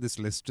to look at this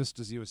list, just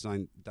as you were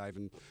saying, Dave,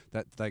 and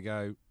that they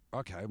go,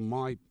 okay, I'm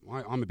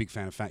a big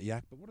fan of Fat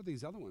Yak, but what are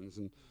these other ones?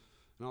 And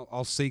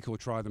I'll seek or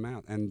try them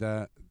out. And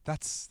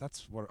that's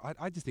what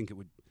I just think it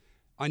would.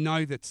 I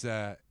know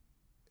that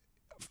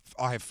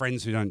I have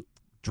friends who don't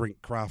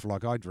drink craft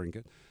like I drink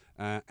it,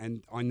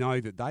 and I know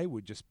that they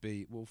would just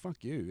be, well,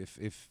 fuck you.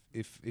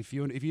 If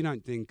you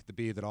don't think the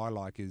beer that I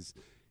like is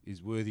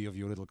worthy of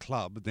your little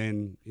club,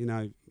 then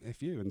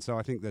F you. And so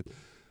I think that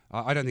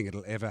I don't think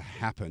it'll ever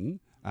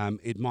happen.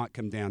 It might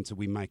come down to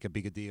we make a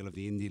bigger deal of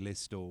the indie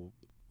list or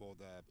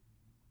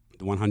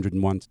the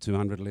 101 to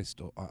 200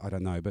 list, or I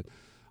don't know. But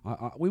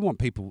we want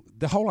people.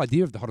 The whole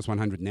idea of the Hottest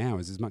 100 now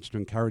is as much to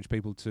encourage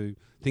people to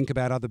think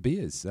about other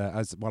beers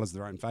as well as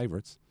their own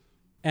favourites.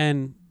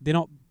 And they're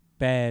not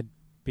bad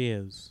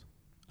beers,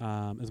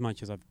 as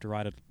much as I've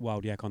derided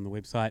Wild Yak on the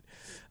website.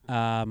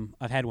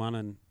 I've had one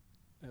and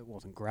it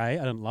wasn't great.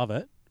 I didn't love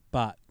it,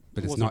 but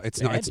it's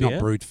not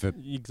brewed for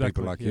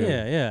people like you.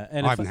 Yeah.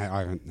 And I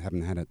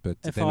haven't had it, but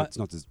then it's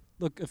not as.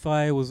 Look, if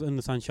I was in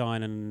the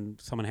sunshine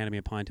and someone handed me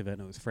a pint of it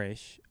and it was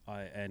fresh,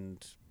 and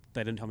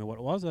they didn't tell me what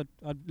it was, I'd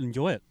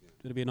enjoy it.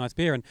 It'd be a nice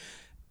beer. And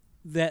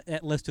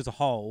that list as a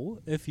whole,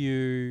 if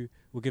you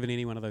were given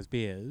any one of those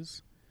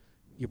beers,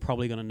 you're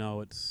probably going to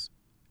know it's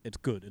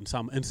good in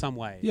some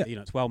way. Yeah.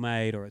 It's well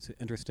made or it's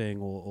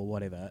interesting or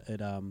whatever.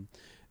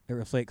 It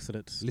reflects that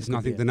it's. Listen,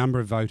 I think the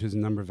number of voters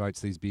and number of votes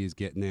these beers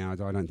get now, I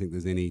don't think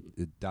there's any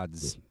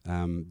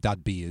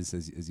dud beers,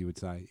 as you would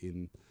say,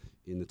 in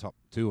the top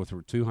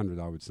 200,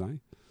 I would say.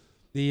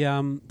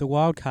 The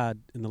wild card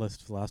in the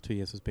list for the last 2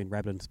 years has been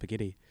Rabbit and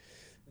Spaghetti,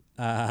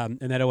 and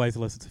that always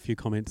elicits a few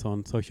comments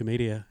on social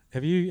media.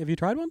 Have you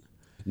tried one?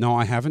 No,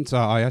 I haven't.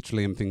 I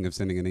actually am thinking of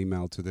sending an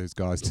email to those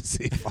guys to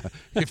see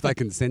if they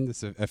can send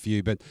us a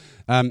few. But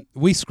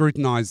we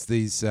scrutinise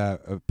these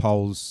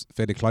polls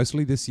fairly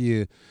closely. This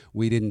year,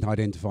 we didn't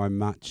identify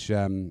much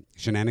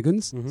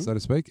shenanigans, so to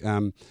speak.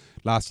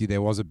 Last year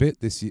there was a bit.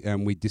 This year,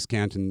 we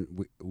discount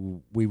and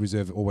we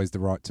reserve always the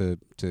right to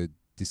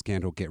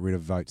discount or get rid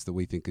of votes that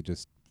we think are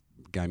just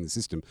gaming the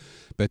system.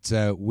 But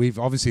we've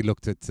obviously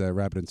looked at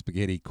Rabbit and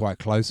Spaghetti quite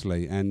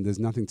closely, and there's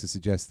nothing to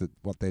suggest that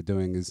what they're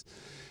doing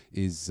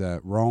is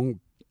wrong.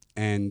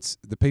 And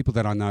the people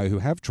that I know who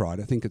have tried,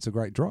 I think it's a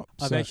great drop.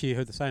 I've actually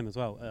heard the same as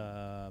well.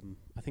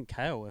 I think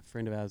Kale, a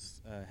friend of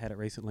ours, had it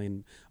recently,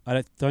 and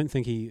I don't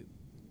think he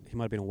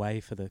might have been away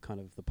for the kind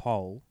of the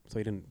poll, so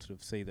he didn't sort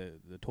of see the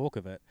talk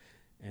of it.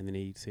 And then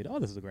he said, "Oh,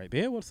 this is a great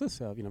beer. What's this?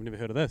 I've never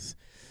heard of this."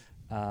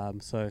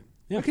 So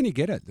yeah. How can you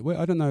get it? Well,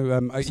 I don't know.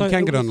 So you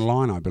can get it was-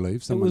 online, I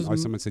believe.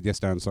 was Someone said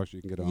yesterday on social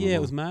you can get it online. Yeah,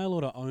 it was mail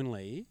order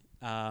only,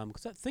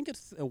 because I think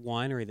it's a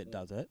winery that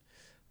does it.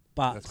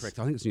 But That's correct.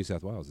 I think it's New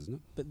South Wales, isn't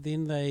it? But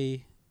then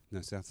they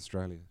No, South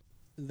Australia.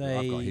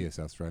 I've got here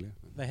South Australia.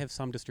 they have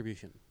some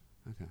distribution,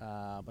 Okay.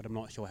 but I'm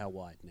not sure how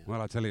wide now.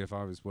 Well, I tell you, if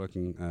I was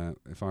working,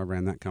 if I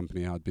ran that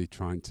company, I'd be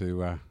trying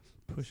to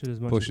Push it as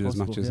much push as it as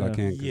much possible, as I yeah.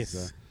 can. 'Cause,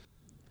 Yes.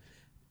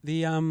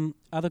 The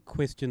other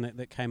question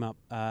that came up,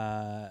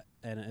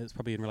 and it's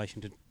probably in relation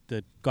to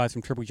the guys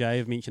from Triple J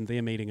have mentioned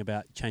their meeting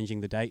about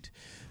changing the date.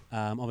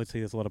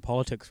 Obviously, there's a lot of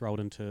politics rolled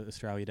into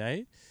Australia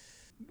Day.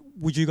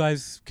 Would you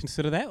guys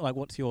consider that? Like,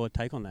 what's your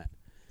take on that?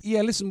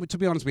 Yeah, listen, to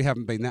be honest, we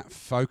haven't been that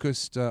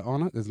focused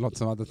on it. There's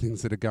lots of other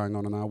things that are going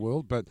on in our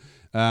world. But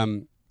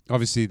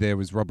obviously there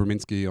was Rob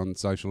Rominski on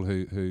social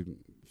who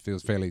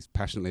feels fairly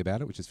passionately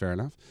about it, which is fair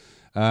enough.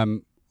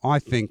 I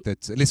think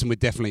that, listen, we're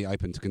definitely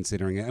open to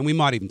considering it. And we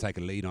might even take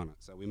a lead on it.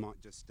 So we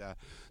might just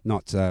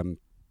not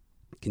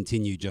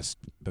continue just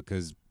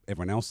because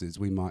everyone else is.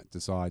 We might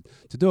decide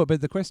to do it.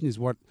 But the question is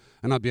what,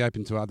 and I'd be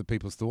open to other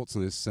people's thoughts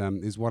on this,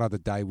 is what other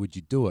day would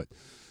you do it?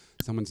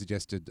 Someone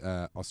suggested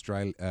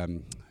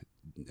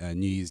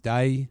New Year's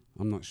Day.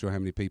 I'm not sure how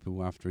many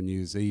people after a New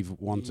Year's Eve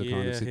want to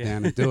kind of sit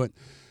down and do it.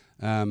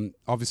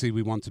 Obviously,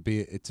 we want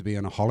it to be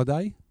on a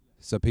holiday,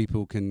 so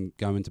people can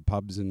go into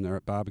pubs and are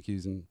at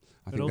barbecues, and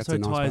I It think that's also a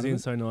nice part ties of in it.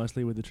 so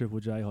nicely with the Triple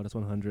J Hottest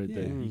 100 that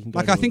Yeah. you can go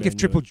Like to I a think if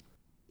venue.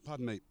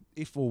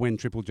 if or when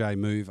Triple J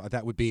move,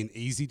 that would be an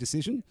easy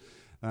decision.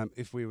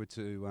 If we were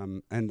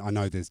to, and I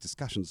know there's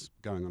discussions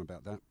going on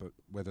about that, but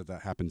whether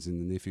that happens in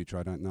the near future,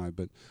 I don't know.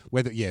 But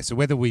whether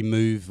we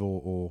move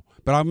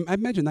but I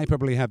imagine they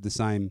probably have the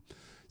same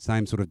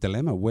sort of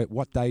dilemma.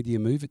 What day do you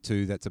move it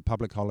to? That's a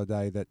public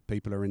holiday that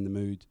people are in the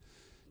mood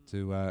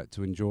to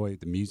enjoy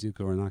the music,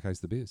 or in our case,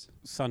 the beers.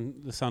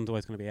 The sun's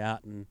always going to be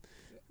out and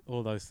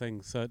all those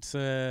things. So it's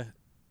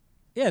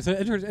it's an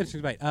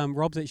interesting debate.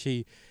 Rob's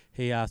actually,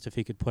 he asked if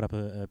he could put up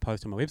a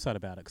post on my website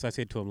about it, because I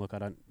said to him, look, I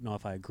don't know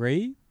if I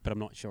agree, but I'm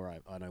not sure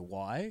I know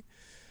why.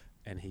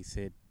 And he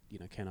said,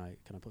 can I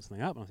put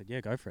something up? And I said, yeah,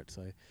 go for it.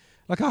 So,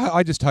 Like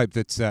I just hope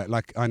that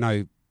I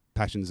know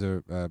passions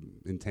are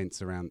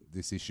intense around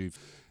this issue,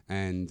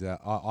 and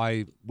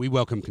we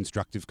welcome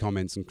constructive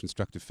comments and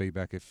constructive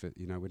feedback. If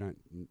we don't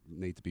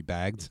need to be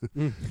bagged,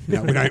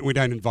 we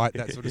don't invite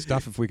that sort of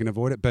stuff if we can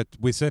avoid it. But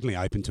we're certainly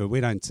open to it. We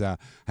don't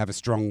have a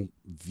strong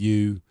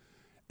view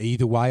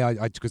either way.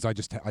 Because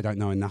I don't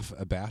know enough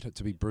about it,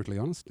 to be brutally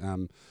honest.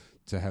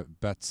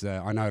 But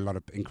I know a lot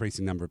of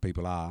increasing number of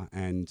people are,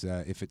 and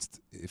it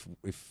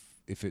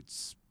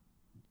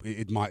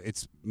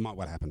might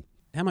well happen.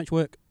 how much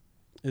work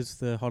is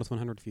the Hottest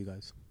 100 for you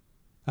guys?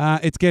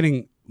 It's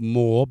getting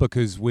more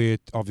because we're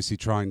obviously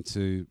trying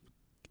to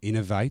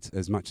innovate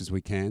as much as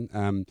we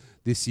can.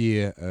 This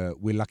year,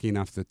 we're lucky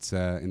enough that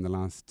in the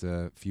last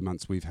few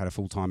months we've had a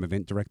full-time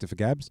event director for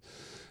Gabs,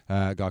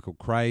 a guy called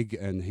Craig,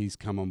 and he's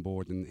come on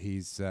board, and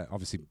he's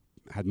obviously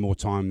had more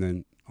time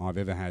than I've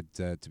ever had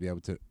to be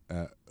able to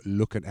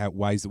look at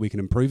ways that we can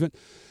improve it.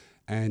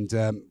 And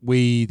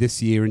we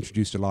this year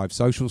introduced a live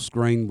social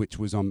screen, which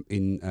was on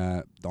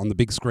the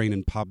big screen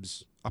in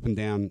pubs up and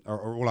down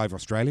or all over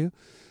Australia.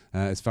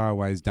 As far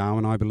away as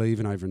Darwin, I believe,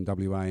 and over in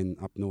WA and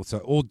up north. So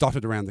all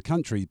dotted around the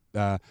country,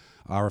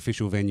 our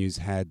official venues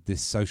had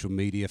this social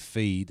media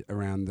feed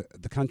around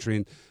the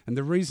country. And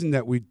the reason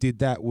that we did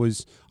that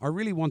was I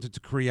really wanted to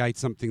create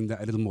something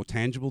that a little more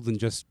tangible than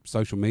just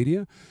social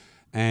media.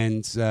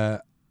 And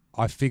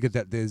I figured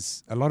that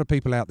there's a lot of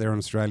people out there on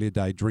Australia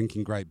Day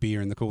drinking great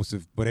beer in the course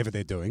of whatever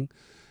they're doing.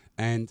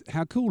 And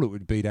how cool it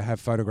would be to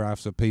have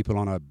photographs of people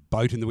on a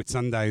boat in the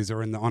Whitsundays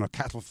or on a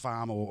cattle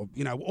farm, or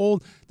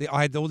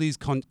I had all these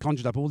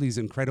conjured up all these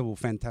incredible,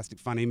 fantastic,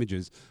 fun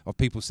images of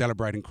people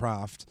celebrating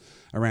craft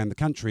around the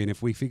country. And if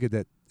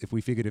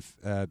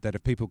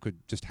people could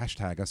just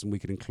hashtag us and we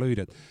could include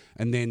it,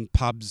 and then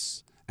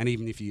pubs. And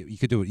even if you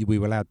could do it, we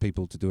allowed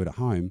people to do it at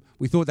home.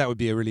 We thought that would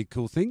be a really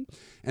cool thing.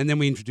 And then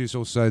we introduced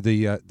also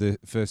the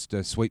first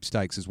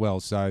sweepstakes as well.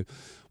 So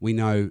we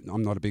know,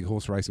 I'm not a big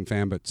horse racing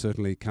fan, but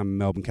certainly come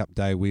Melbourne Cup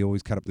Day, we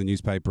always cut up the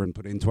newspaper and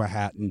put it into a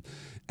hat.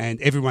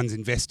 And everyone's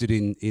invested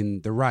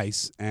in the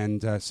race.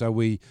 And so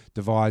we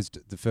devised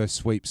the first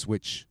sweeps,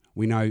 which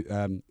We know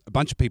a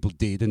bunch of people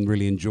did and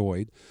really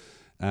enjoyed.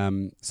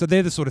 So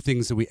they're the sort of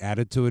things that we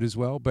added to it as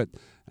well. But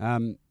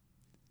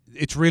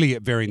it's really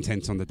very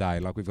intense on the day.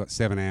 Like we've got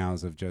 7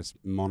 hours of just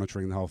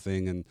monitoring the whole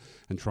thing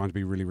and trying to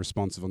be really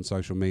responsive on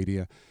social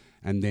media.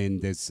 And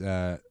then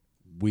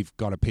we've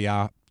got a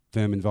PR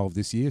firm involved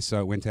this year,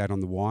 so it went out on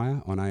The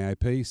Wire on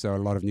AAP, so a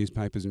lot of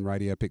newspapers and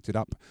radio picked it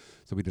up,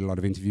 so we did a lot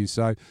of interviews.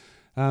 So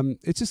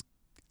it's just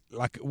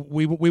like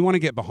we want to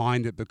get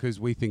behind it because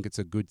we think it's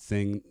a good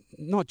thing,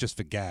 not just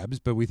for Gabs,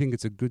 but we think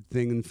it's a good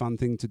thing and fun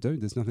thing to do.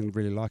 There's nothing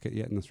really like it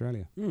yet in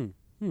Australia.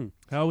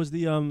 How was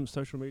the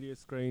social media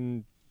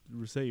screen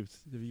received?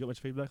 Have you got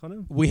much feedback on it?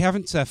 We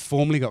haven't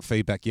formally got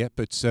feedback yet,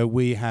 but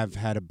we have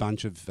had a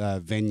bunch of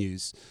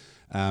venues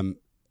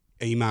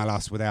email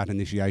us without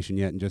initiation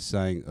yet and just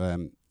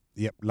saying,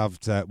 yep,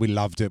 we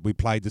loved it. We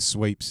played the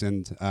sweeps,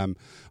 and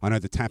I know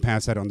the Tap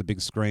House had it on the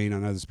big screen. I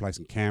know there's a place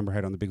in Canberra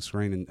had it on the big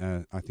screen,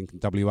 and I think in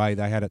WA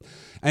they had it.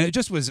 And it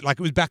just was like,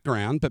 it was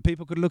background, but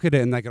people could look at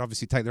it and they could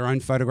obviously take their own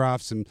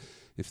photographs, and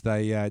if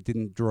they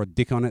didn't draw a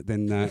dick on it,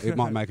 then it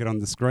might make it on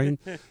the screen.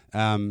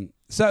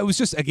 So it was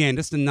just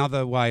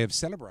another way of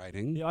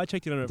celebrating. Yeah, I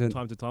checked it on it from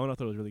time to time, and I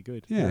thought it was really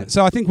good. Yeah,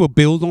 so I think we'll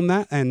build on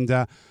that,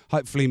 and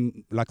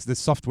hopefully, like the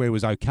software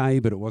was okay,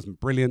 but it wasn't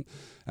brilliant.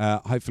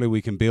 Hopefully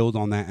we can build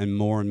on that, and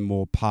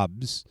more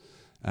pubs,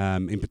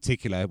 in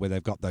particular, where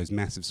they've got those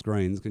massive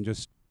screens, can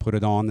just put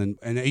it on,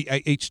 and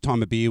each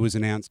time a beer was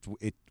announced,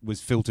 it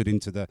was filtered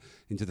into the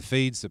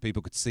feed, so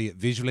people could see it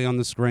visually on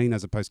the screen,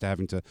 as opposed to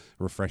having to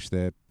refresh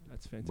their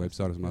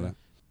website or something like that.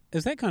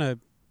 Is that kind of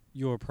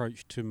your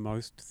approach to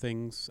most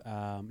things?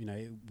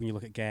 When you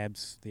look at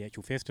Gabs, the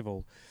actual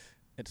festival,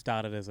 it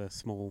started as a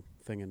small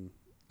thing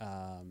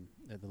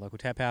at the local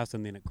tap house,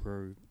 and then it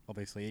grew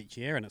obviously each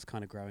year, and it's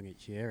kind of growing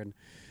each year. And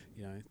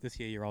this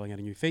year you're rolling out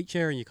a new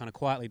feature, and you're kind of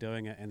quietly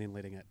doing it, and then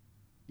letting it,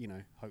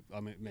 hope.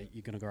 I mean,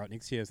 you're going to grow it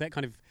next year. Is that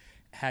kind of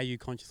how you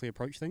consciously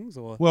approach things,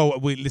 or?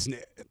 Well,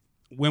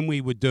 when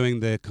we were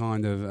doing the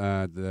kind of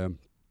the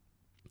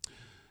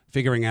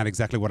figuring out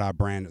exactly what our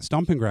brand at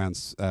Stomping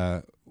Grounds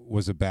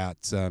was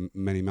about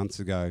many months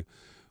ago,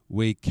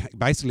 we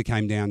basically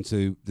came down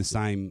to the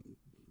same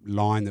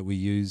line that we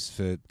use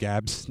for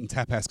Gabs and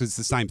Tap House, because it's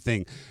the same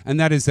thing, and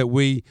that is that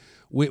we're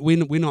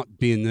not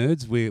beer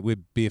nerds, we're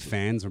beer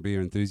fans, we're beer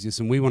enthusiasts,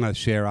 and we want to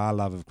share our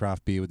love of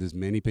craft beer with as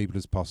many people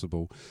as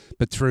possible,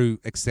 but through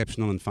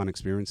exceptional and fun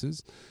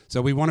experiences.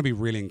 So we want to be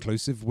really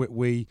inclusive.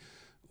 We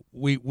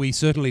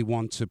certainly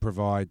want to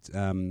provide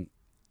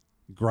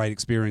great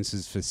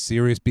experiences for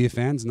serious beer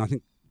fans, and I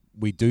think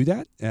we do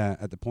that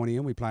at the Pointy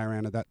End. We play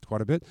around at that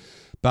quite a bit,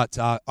 but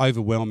our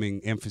overwhelming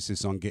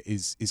emphasis on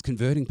is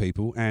converting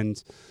people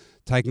and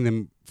taking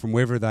them from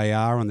wherever they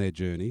are on their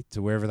journey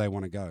to wherever they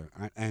want to go,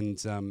 and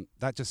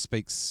that just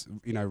speaks,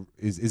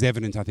 is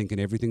evident, I think, in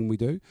everything we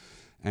do.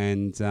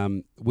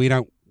 And we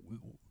don't,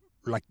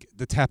 like,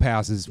 the tap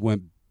houses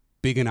weren't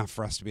big enough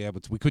for us to be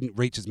able to, we couldn't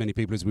reach as many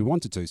people as we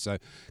wanted to, so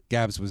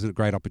Gabs was a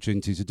great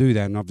opportunity to do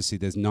that, and obviously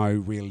there's no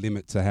real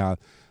limit to how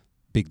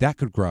big that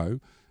could grow.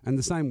 And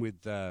the same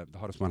with the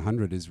Hottest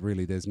 100 is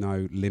really, there's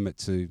no limit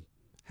to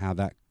how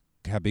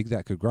big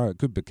that could grow. It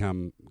could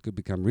become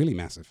really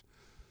massive.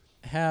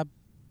 How's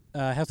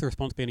the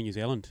response been in New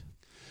Zealand?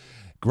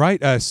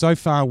 Great. So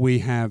far we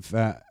have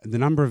the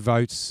number of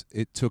votes.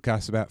 It took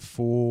us about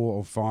 4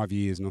 or 5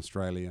 years in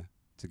Australia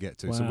to get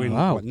to. Wow. So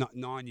we're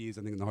 9 years,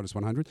 I think, in the Hottest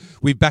 100.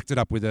 We've backed it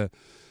up with a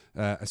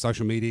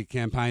social media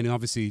campaign. And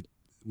obviously,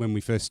 when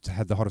we first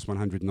had the Hottest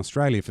 100 in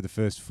Australia, for the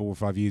first 4 or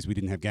 5 years, we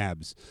didn't have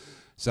Gabs.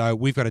 So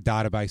we've got a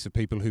database of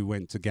people who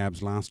went to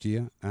Gabs last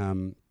year.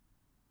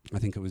 I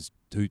think it was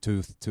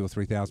 2,000 or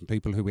 3,000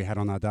 people who we had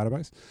on our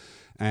database,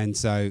 and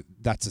so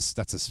that's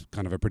a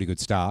kind of a pretty good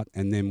start.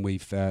 And then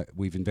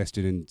we've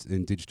invested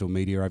in digital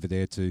media over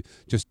there to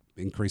just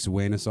increase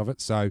awareness of it.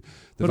 So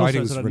the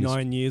voting also sort of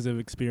 9 years of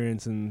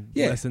experience and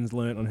lessons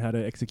learnt on how to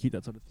execute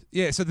that sort of thing.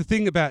 Yeah. So the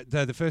thing about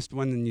the first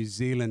one in New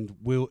Zealand,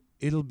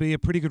 it'll be a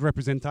pretty good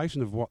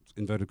representation of what,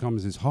 inverted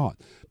commas, is hot.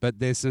 But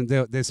there's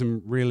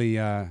some really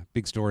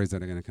big stories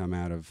that are going to come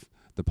out of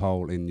the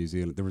poll in New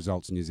Zealand, the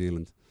results in New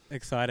Zealand.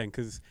 Exciting,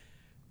 because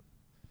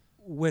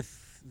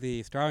with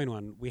the Australian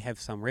one, we have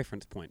some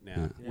reference point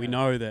now. Yeah. We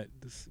know that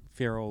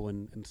Feral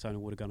and Stone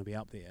and Wood are going to be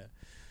up there.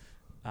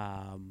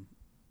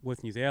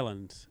 With New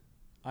Zealand,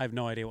 I have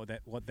no idea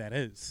what that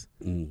is.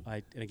 Mm.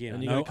 I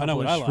And know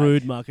what I like.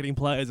 Shrewd marketing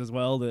players as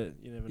well that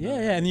you never know.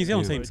 Yeah, and New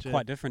Zealand Yeah. seems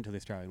quite different to the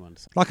Australian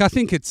ones. Like, I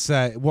think it's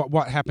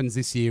what happens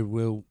this year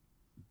will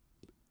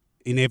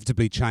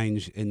inevitably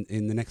change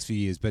in the next few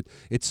years, but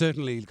it's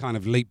certainly kind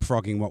of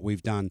leapfrogging what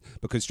we've done,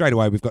 because straight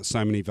away we've got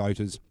so many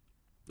voters.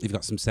 You've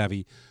got some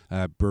savvy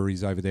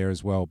breweries over there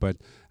as well, but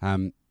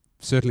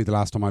certainly the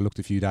last time I looked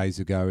a few days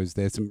ago,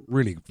 there's some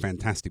really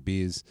fantastic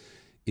beers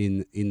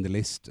in the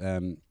list,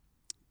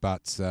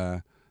 but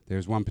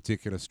there's one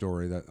particular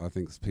story that I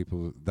think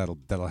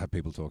that'll have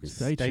people talking.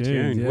 Stay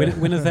tuned. Yeah.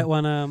 When is that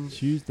one?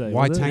 Tuesday.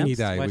 Waitangi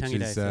Day, Waitangi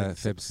which is Day,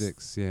 Feb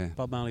 6. Yeah.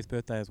 Bob Marley's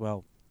birthday as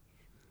well.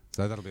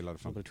 So that'll be a lot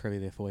of A fun. bit of trivia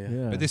there for you.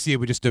 Yeah. But this year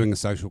we're just doing a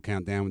social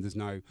countdown. There's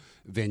no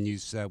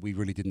venues. We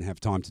really didn't have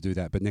time to do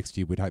that. But next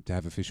year we'd hope to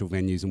have official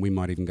venues, and we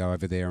might even go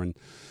over there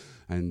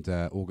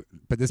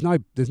but there's no.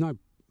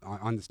 I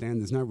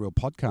understand there's no real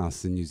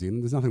podcasts in New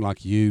Zealand. There's nothing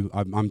like you.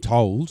 I'm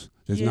told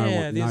there's no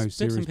there's serious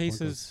bits and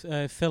pieces.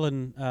 Phil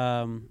and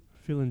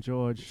Phil and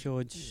George.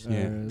 George, Yeah.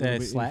 A little they're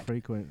bit slack.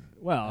 infrequent.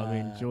 Well, I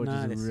mean, George no,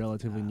 is there's- a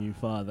relatively new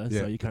father,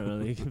 Yeah. so you can't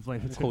really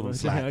complain too Call them much.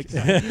 slack.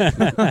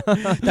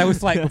 Okay. They were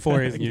slack before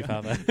he was a new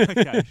father.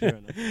 Okay, fair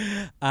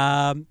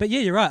enough. But yeah,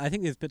 you're right. I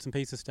think there's bits and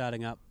pieces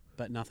starting up,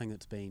 but nothing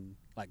that's been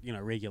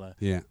regular.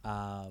 Yeah.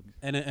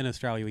 In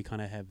Australia, we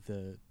kind of have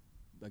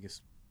I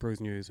guess, Brews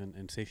News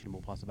and Session.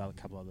 We'll plus about a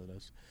couple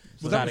others.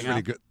 Well, that was starting really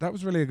up. good. That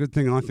was really a good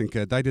thing, and I think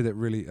they did it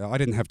really. I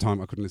didn't have time.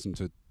 I couldn't listen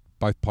to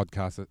both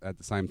podcasts at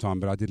the same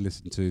time, but I did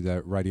listen to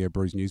the Radio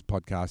Brews News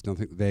podcast, and I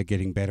think they're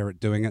getting better at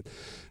doing it.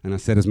 And I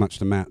said as much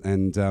to Matt,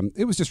 and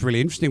it was just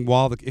really interesting.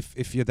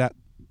 If you're that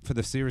for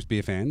the serious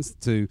beer fans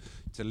to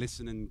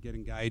listen and get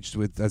engaged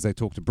with as they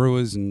talk to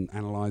brewers and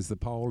analyse the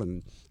poll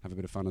and have a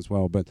bit of fun as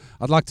well. But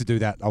I'd like to do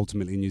that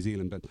ultimately in New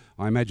Zealand. But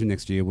I imagine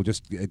next year we'll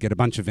just get a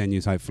bunch of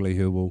venues hopefully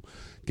who will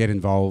get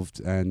involved,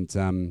 and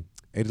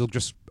it'll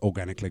just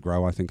organically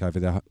grow, I think, over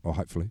there, or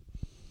hopefully.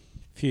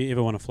 If you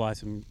ever want to fly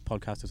some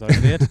podcasters over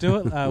there to do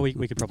it,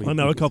 we could probably. I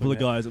know we a could couple sort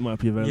of it out. guys that might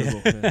be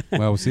available. Yeah.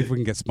 Well, we'll see if we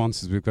can get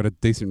sponsors. We've got a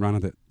decent run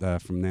at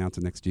it from now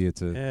to next year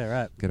to Yeah,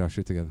 right. get our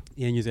shit together.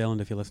 Yeah, New Zealand,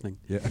 if you're listening.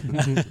 Yeah,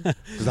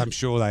 because I'm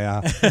sure they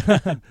are.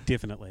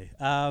 Definitely.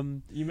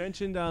 You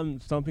mentioned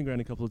Stomping Ground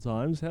a couple of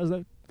times. How's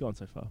that gone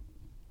so far?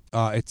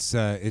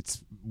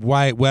 It's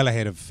way well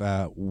ahead of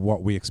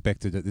what we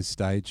expected at this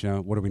stage.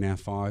 What are we now?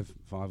 5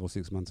 or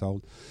 6 months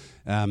old,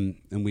 and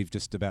we've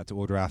just about to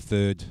order our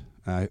third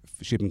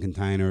shipping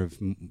container of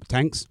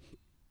tanks,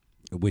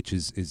 which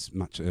is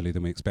much earlier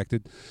than we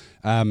expected.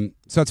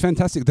 So it's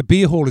fantastic. The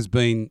beer hall has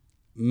been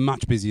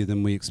much busier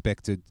than we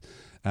expected.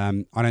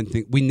 I don't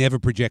think we never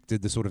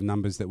projected the sort of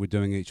numbers that we're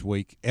doing each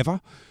week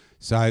ever.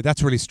 So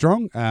that's really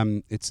strong.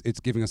 It's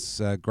giving us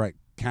great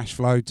cash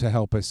flow to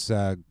help us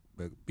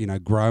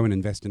grow and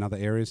invest in other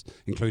areas,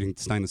 including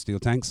stainless steel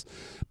tanks.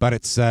 But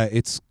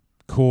it's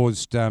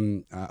caused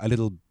a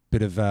little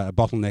bit of a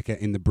bottleneck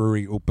in the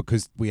brewery, or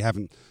because we've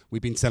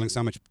been selling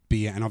so much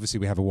beer, and obviously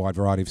we have a wide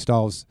variety of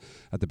styles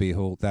at the beer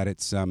hall, that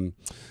it's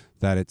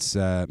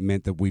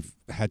meant that we've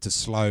had to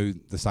slow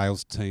the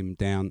sales team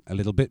down a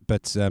little bit.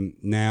 But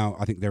now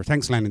I think there are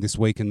tanks landing this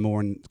week and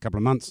more in a couple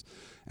of months,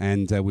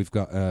 and we've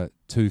got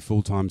 2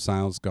 full-time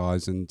sales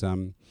guys,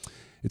 and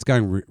it's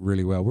going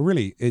really well. We're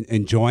really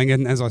enjoying it,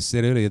 and as I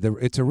said earlier,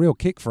 it's a real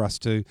kick for us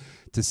to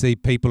see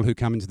people who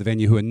come into the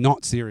venue who are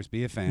not serious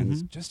beer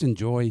fans just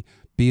enjoy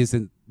beers,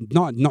 that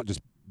not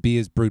just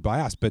beers brewed by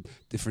us, but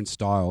different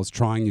styles,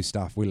 trying new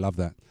stuff. We love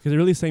that. Because it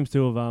really seems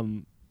to have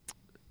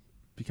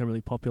become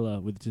really popular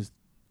with just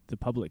the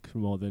public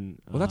more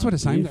than. Well, that's what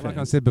it's aimed at. Like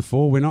I said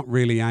before, we're not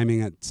really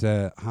aiming at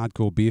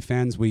hardcore beer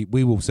fans. We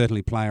will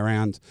certainly play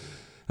around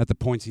at the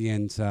pointy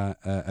end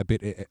a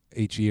bit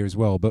each year as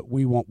well. But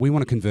we want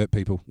to convert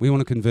people. We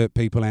want to convert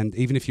people, and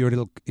even if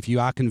you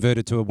are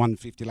converted to a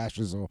 150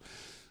 lashes or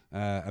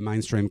a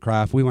mainstream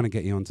craft, we want to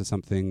get you onto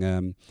something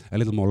a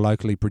little more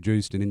locally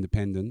produced and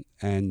independent.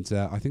 And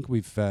I think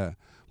we've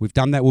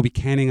done that. We'll be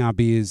canning our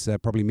beers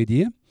probably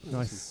mid-year.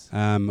 Nice.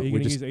 Are you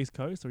going to use East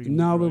Coast, or are you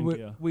going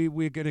to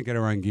we're going to get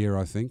our own gear,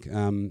 I think.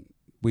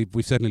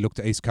 We've certainly looked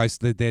at East Coast.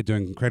 They're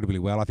doing incredibly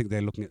well. I think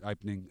they're looking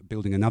at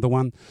building another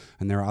one,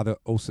 and there are other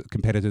also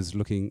competitors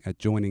looking at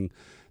joining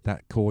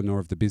that corner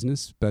of the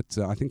business. But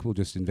I think we'll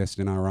just invest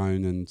in our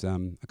own and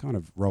kind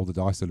of roll the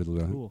dice a little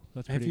bit. Cool.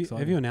 That's have pretty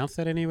exciting. you announced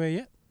that anywhere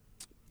yet?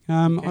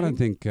 I don't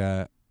think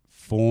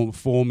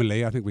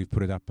formally. I think we've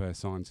put it up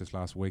signs just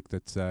last week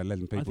that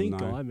letting people I think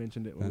know. Guy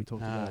mentioned it when we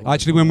talked about it.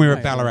 Actually, when we were at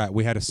Right. Ballarat,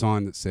 we had a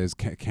sign that says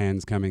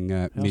cans coming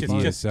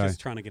mid-year.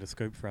 Just trying to get a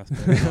scoop for us.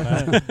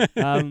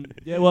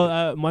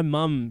 But my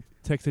mum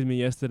texted me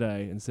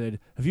yesterday and said,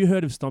 "Have you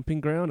heard of Stomping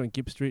Ground on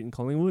Gibb Street in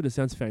Collingwood? It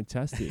sounds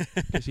fantastic."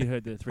 Because she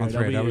heard the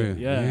 3AW.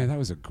 Yeah, that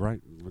was a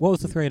great. what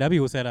was the 3AW?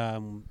 Was that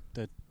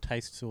the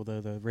tastes or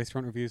the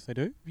restaurant reviews they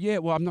do? Yeah,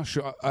 well, I'm not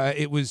sure.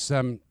 It was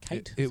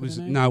Kate? It Is was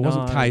that her name? no, it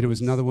wasn't No, Kate. it It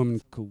was was- another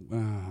woman called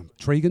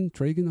Tregan,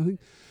 I think.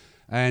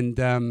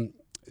 And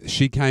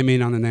she came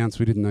in unannounced.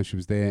 We didn't know she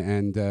was there.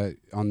 And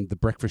on the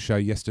breakfast show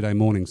yesterday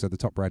morning, so the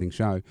top rating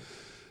show,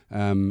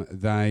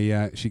 they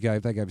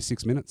gave her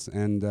 6 minutes,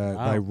 and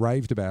Wow. they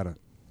raved about it.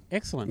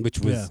 Excellent. Which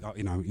was,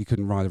 you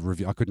couldn't write a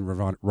review. I couldn't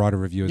write a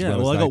review as Yeah, well.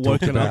 well, as I they got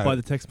talked woken up about by it.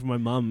 the text from my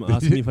mum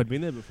asking if I'd been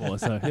there before.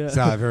 So, yeah.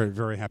 So very,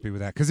 very happy with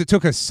that, because it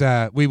took us.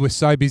 We were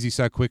so busy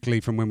so quickly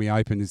from when we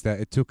opened, is that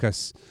it took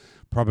us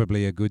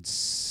probably a good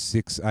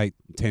 6, 8,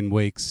 10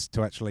 weeks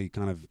to actually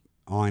kind of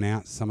iron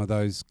out some of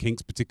those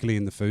kinks, particularly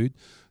in the food.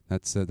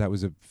 That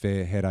was a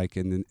fair headache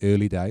in the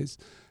early days.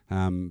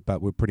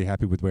 But we're pretty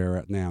happy with where we're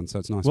at now, and so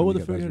it's nice. What when were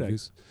we the get food those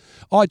headaches?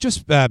 reviews. Oh,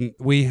 just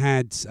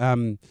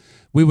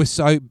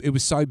it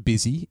was so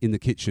busy in the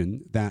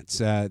kitchen that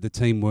the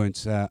team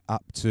weren't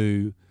up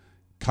to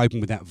coping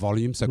with that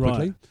volume so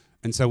quickly. Right.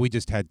 And so we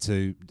just had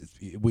to,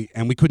 we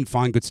couldn't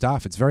find good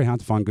staff. It's very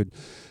hard to find good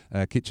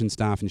kitchen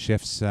staff and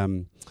chefs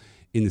in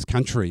this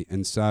country.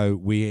 And so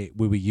we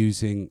were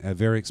using a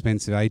very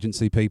expensive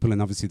agency people,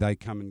 and obviously they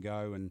come and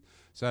go. And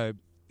so,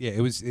 yeah,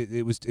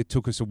 it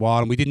took us a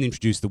while. And we didn't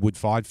introduce the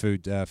wood-fired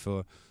food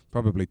for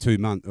probably 2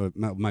 months, or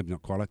maybe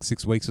not quite, like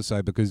 6 weeks or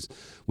so, because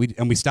we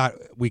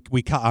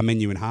cut our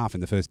menu in half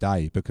in the first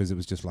day because it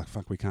was just like,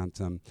 fuck, we can't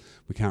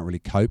really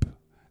cope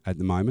at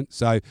the moment.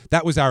 So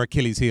that was our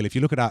Achilles heel. If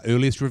you look at our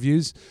earliest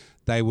reviews,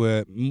 they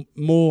were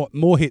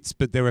more hits,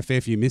 but there were a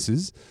fair few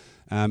misses,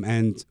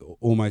 and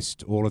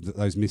almost all of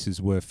those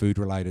misses were food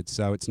related.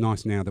 So it's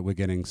nice now that we're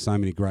getting so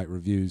many great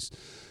reviews,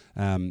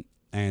 and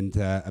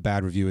a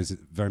bad review is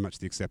very much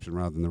the exception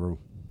rather than the rule.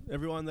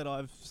 Everyone that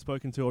I've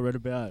spoken to or read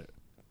about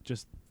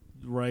just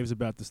raves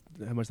about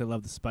how much they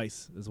love the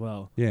space as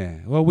well.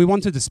 Yeah, well, we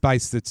wanted a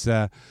space that's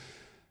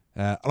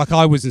like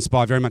I was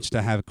inspired very much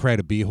to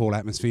create a beer hall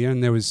atmosphere,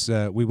 and there was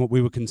we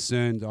were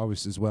concerned, I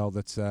was as well,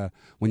 that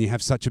when you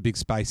have such a big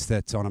space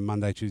that on a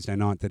Monday, Tuesday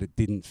night, that it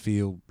didn't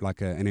feel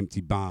like an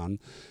empty barn.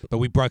 But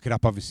we broke it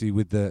up obviously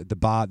with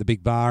the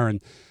big bar,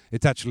 and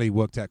it's actually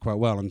worked out quite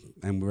well,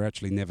 and we're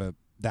actually never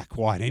that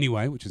quiet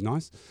anyway, which is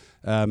nice.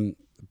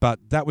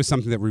 But that was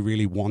something that we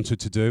really wanted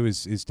to do,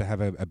 is to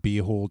have a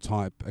beer hall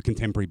type, a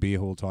contemporary beer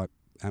hall type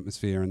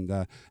atmosphere,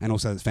 and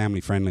also it's family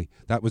friendly.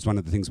 That was one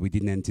of the things we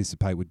didn't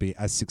anticipate would be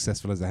as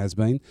successful as it has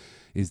been,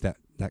 is that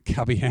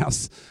cubby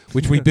house,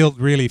 which we built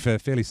really for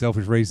fairly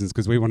selfish reasons,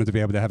 because we wanted to be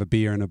able to have a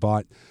beer and a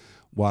bite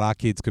while our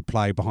kids could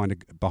play behind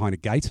a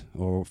gate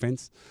or a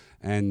fence.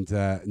 And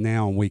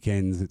now on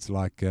weekends it's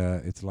like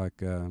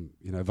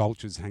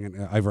vultures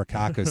hanging over a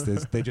carcass.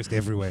 They're just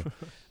everywhere.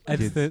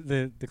 It's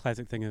the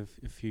classic thing of,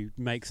 if you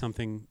make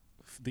something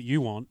that you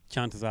want,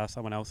 chances are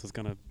someone else is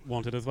going to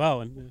want it as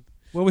well. And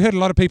well, we heard a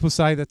lot of people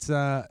say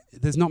that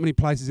there's not many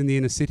places in the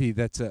inner city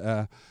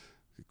that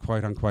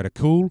quote unquote are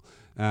cool,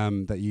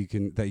 that you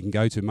can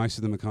go to. Most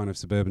of them are kind of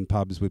suburban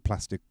pubs with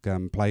plastic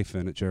play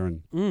furniture,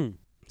 and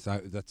so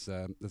there's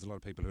a lot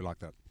of people who like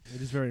that.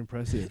 It is very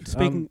impressive.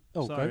 Speaking,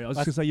 sorry, I was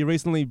just going to say, you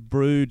recently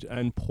brewed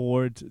and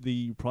poured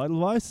the Pride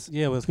Weiss.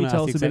 Yeah, well, I was going to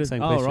ask the exact same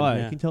question. Oh, right.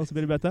 Yeah. Can you tell us a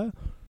bit about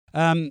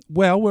that?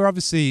 Well, we're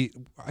obviously,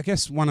 I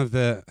guess one of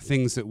the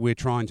things that we're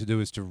trying to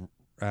do is to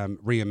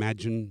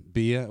reimagine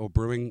beer or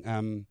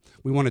brewing.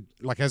 We want to,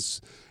 like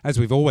as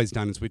we've always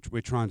done, is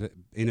we're trying to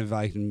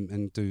innovate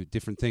and do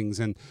different things.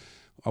 And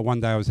one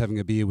day I was having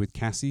a beer with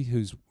Cassie,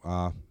 who's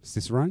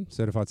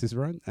certified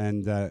Cicerone,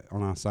 and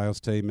on our sales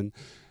team, and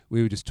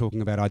we were just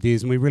talking about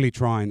ideas, and we really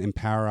try and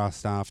empower our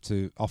staff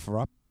to offer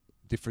up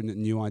different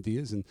and new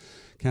ideas. And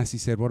Cassie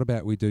said, what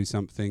about we do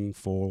something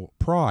for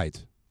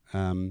Pride?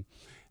 And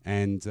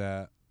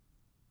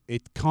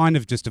it kind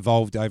of just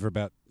evolved over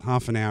about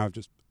half an hour of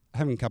just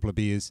having a couple of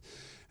beers,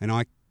 and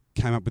I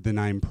came up with the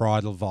name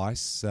Pride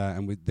Weiss,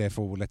 and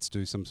therefore let's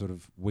do some sort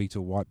of wheat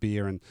or white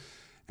beer, and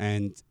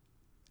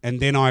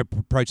then I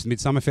approached the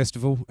Midsummer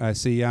Festival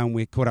CEO, and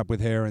we caught up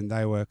with her, and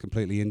they were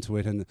completely into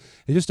it, and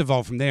it just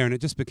evolved from there, and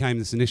it just became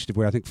this initiative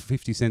where I think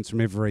 50 cents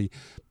from every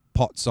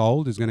pot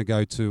sold is going to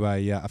go to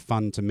a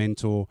fund to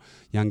mentor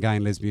young gay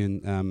and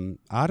lesbian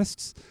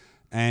artists,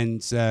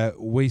 and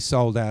we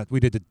sold out.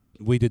 We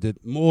did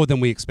it more than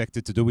we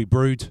expected to do. We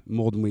brewed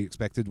more than we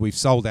expected. We've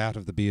sold out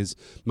of the beers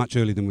much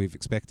earlier than we've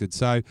expected.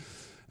 So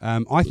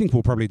I think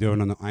we'll probably do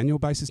it on an annual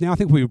basis now. I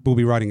think we'll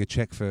be writing a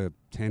check for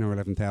 $10,000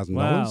 or $11,000.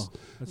 Wow,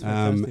 that's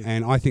fantastic.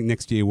 And I think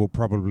next year we'll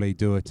probably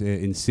do it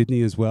in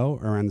Sydney as well,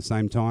 around the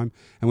same time.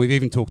 And we've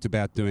even talked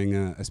about doing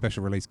a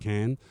special release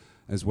can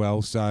as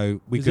well. So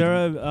is there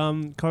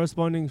a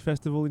corresponding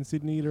festival in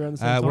Sydney around the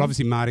same time? Well,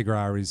 obviously Mardi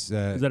Gras is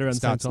that around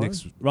starts the same time?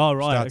 next. Right.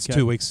 Starts okay.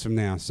 2 weeks from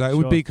now. So it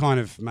would be kind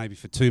of maybe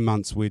for 2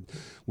 months we'd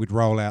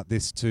roll out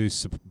this to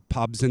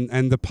pubs,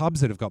 and the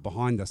pubs that have got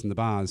behind us and the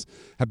bars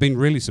have been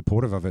really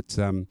supportive of it.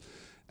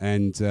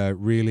 And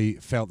really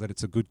felt that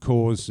it's a good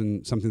cause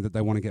and something that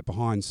they want to get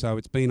behind. So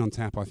it's been on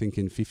tap, I think,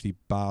 in 50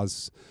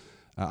 bars,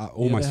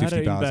 almost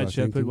 50 bars. I had I Bad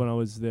Shepherd think. when I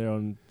was there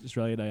on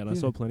Australia Day, and I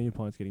saw plenty of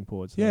pints getting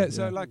poured. So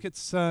So like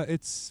it's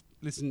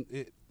listen,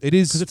 it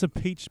is because it's a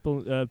peach.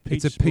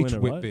 It's a peach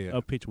wit right? beer.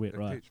 Oh, peach wit,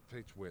 right?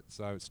 Peach wit.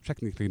 So it's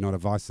technically not a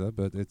Weisser,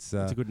 but it's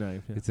a good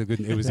name. Yeah.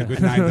 It was a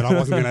good name that I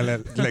wasn't going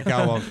to let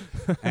go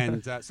of.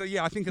 And so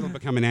I think it'll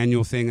become an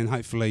annual thing, and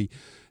hopefully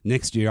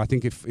next year, I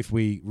think if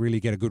we really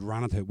get a good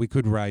run at it, we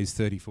could raise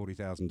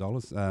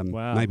 $30,000-$40,000,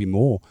 wow. maybe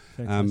more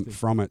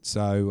from it.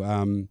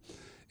 So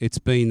it's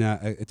been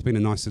a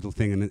nice little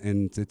thing,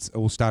 and it's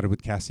all started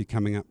with Cassie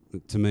coming up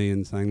to me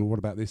and saying, well, what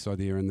about this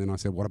idea? And then I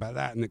said, what about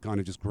that? And it kind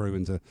of just grew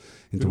into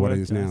what it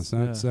is now.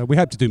 So it's, we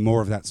hope to do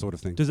more of that sort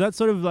of thing. Does that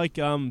sort of like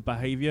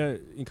behaviour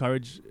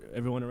encourage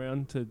everyone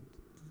around to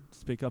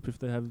speak up if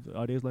they have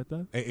ideas like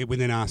that?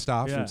 Within our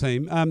staff and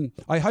team?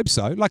 I hope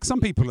so. Like, some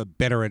people are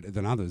better at it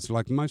than others.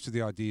 Like, most of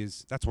the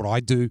ideas, that's what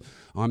I do.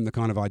 I'm the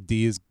kind of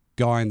ideas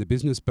guy in the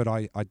business, but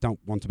I don't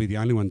want to be the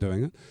only one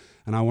doing it.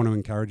 And I want to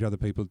encourage other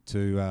people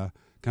to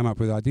come up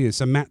with ideas.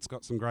 So Matt's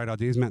got some great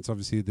ideas. Matt's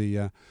obviously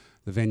the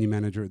venue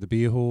manager at the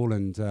beer hall,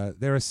 and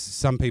there are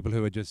some people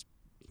who are just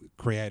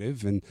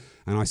creative, and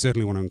I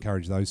certainly want to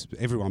encourage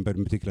everyone, but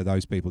in particular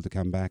those people, to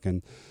come back,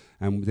 and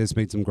there's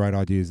been some great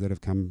ideas that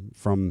have come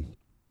from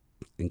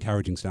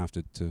encouraging staff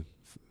to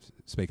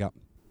speak up.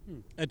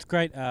 It's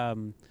great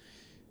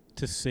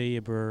to see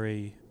a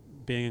brewery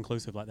being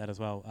inclusive like that as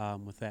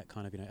well, with that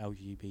kind of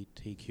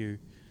LGBTQ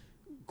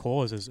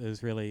cause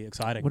is really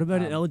exciting. What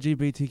about an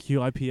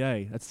LGBTQ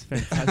IPA? That's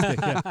fantastic.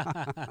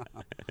 Yeah.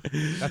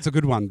 That's a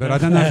good one, but I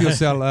don't know if you'll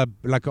sell.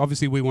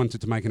 Obviously, we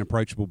wanted to make an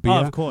approachable beer.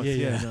 Oh, of course,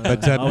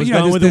 But I was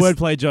going with the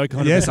wordplay joke.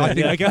 Yes, I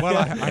think. Well,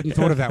 I hadn't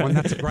thought of that one.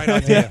 That's a great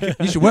idea.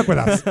 You should work with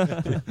us.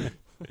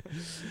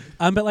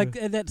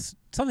 But that's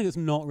something that's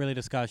not really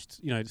discussed.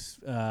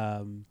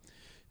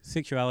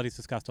 Sexuality is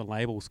discussed on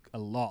labels a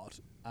lot,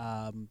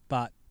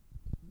 but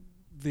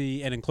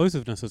and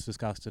inclusiveness is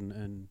discussed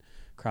in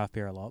craft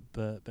beer a lot,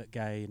 but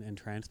gay and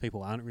trans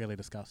people aren't really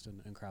discussed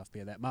in craft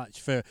beer that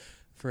much for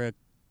a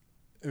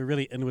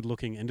really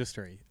inward-looking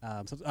industry.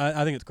 So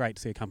I think it's great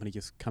to see a company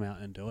just come out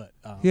and do it.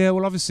 Yeah,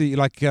 well, obviously,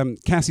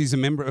 Cassie's a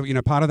member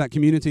of, part of that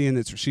community,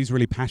 and she's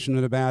really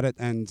passionate about it,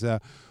 and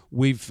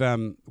we've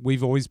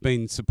always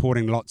been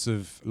supporting lots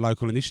of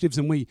local initiatives,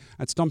 and we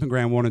at Stomping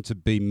Ground wanted to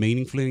be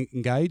meaningfully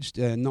engaged,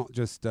 not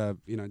just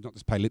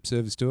pay lip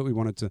service to it. We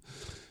wanted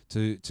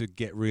to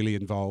get really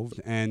involved,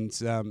 and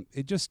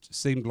it just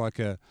seemed like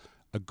a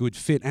good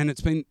fit. And it's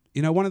been,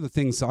 one of the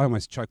things I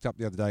almost choked up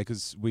the other day,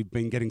 because we've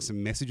been getting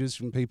some messages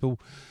from people,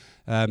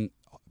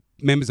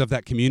 members of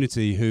that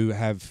community, who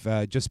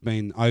have just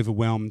been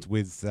overwhelmed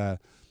with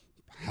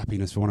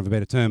happiness, for want of a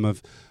better term,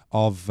 of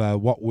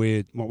what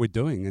we're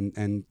doing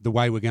and the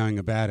way we're going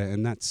about it,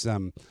 and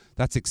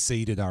that's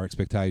exceeded our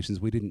expectations.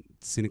 We didn't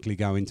cynically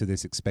go into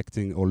this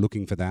expecting or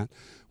looking for that.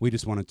 We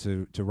just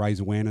wanted to raise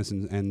awareness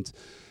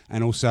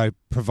and also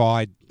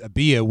provide a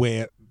beer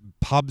where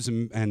pubs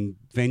and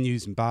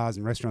venues and bars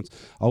and restaurants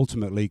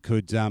ultimately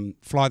could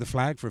fly the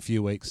flag for a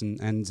few weeks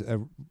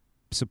and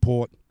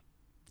support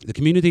the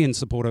community and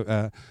support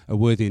a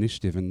worthy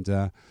initiative, and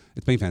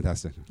it's been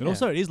fantastic. And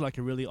also, it is like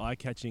a really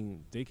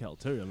eye-catching decal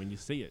too. I mean, you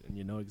see it and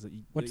you know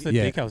exactly. What's the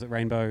decal? Is it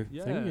rainbow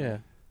thing? Yeah.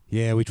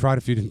 Yeah, we tried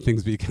a few different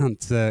things, but you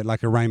can't.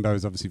 Like a rainbow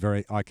is obviously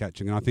very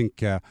eye-catching, and I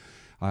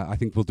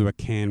think we'll do a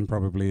can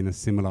probably in a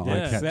similar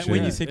eye-catching.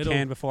 When you said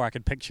can before, I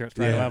could picture it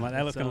straight away. I'm like,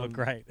 that looks going to look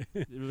great.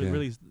 It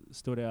really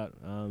stood out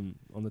on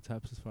the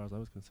taps as far as I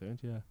was concerned.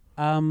 Yeah.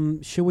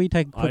 Should we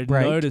take a quick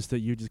break? I noticed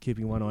that you're just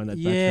keeping one eye on that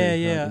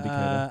battery.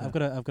 Yeah. I've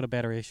got a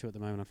battery issue at the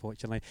moment,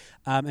 unfortunately.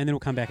 And then we'll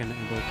come back and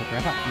do a quick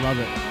wrap up. Love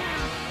it.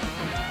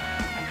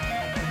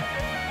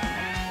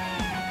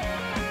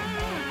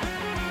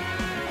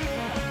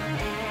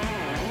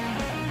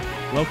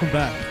 Welcome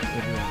back,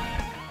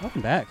 everyone.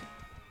 Welcome back.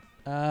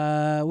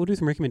 We'll do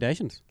some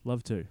recommendations.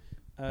 Love to.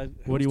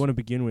 What do you want to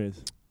begin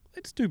with?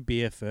 Let's do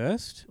beer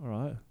first. All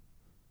right.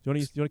 Do you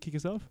want to kick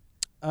us off?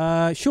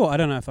 Sure. I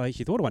don't know if I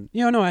actually thought of one.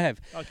 Yeah, no, I have.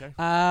 Okay.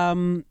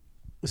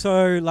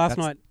 So last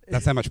night...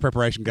 That's how much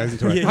preparation goes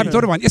into it. I haven't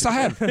thought of one. Yes, I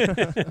have.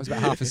 That was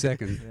about half a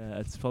second. Yeah,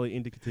 it's probably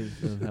indicative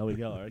of how we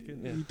go, I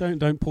reckon. Yeah. You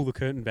don't pull the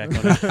curtain back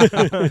on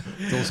it.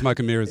 It's all smoke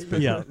and mirrors.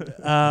 Yeah.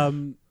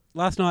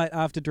 Last night,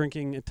 after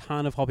drinking a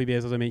ton of hoppy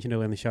beers, as I mentioned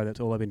earlier in the show,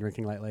 that's all I've been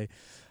drinking lately,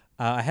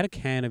 I had a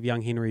can of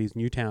Young Henry's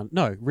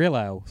Real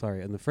Ale,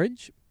 in the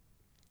fridge.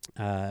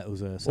 It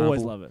was a sample.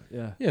 Always love it,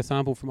 yeah. Yeah,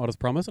 sample from Otter's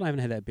Promise, and I haven't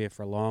had that beer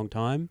for a long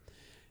time.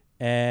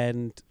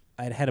 And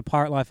I'd had a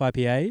Pirate Life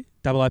IPA,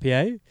 double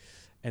IPA,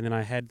 and then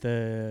I had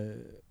the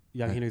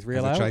Young Henry's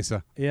Real Ale.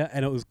 Chaser. Yeah,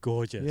 and it was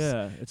gorgeous.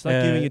 Yeah, it's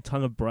like giving your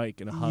tongue a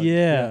break and a hug.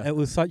 Yeah, it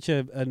was such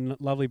a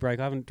lovely break.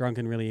 I haven't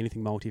drunken really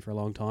anything malty for a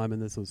long time,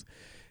 and this was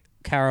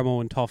caramel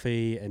and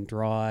toffee and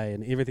dry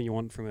and everything you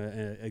want from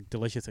a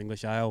delicious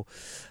English ale.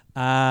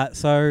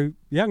 So,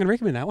 yeah, I'm going to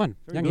recommend that one.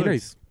 Very Young good.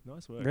 Henry's.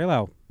 Nice work. Real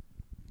ale.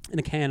 In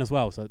a can as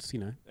well, so it's,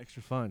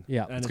 extra fun.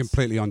 Yeah. And it's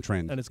completely on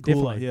trend. And it's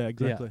cooler. Definitely. Yeah,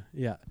 exactly.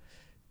 Yeah.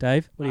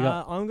 Dave, what do you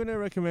got? I'm going to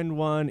recommend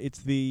one. It's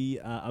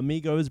the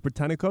Amigos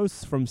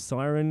Britannicos from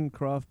Siren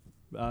Craft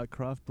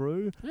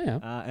Brew. Oh,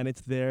 yeah. And it's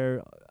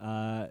their,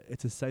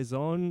 it's a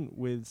Saison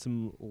with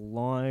some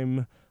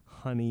lime,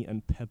 honey,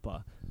 and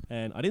pepper.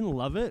 And I didn't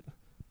love it,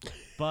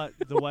 but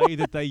the way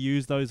that they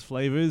use those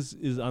flavors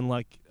is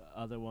unlike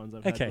other ones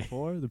I've had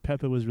before. The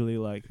pepper was really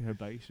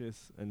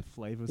herbaceous and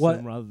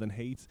flavorsome rather than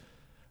heat.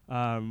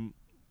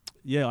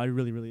 Yeah, I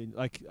really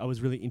I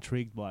was really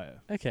intrigued by it.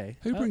 Okay.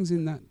 Who brings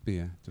in that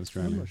beer to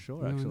Australia? I'm not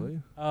sure,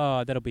 actually.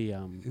 Oh, that'll be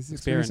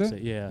Experience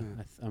It. Yeah.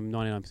 I'm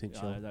 99%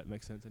 sure. That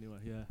makes sense anyway,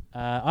 yeah.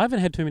 I haven't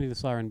had too many of the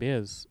Siren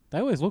beers. They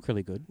always look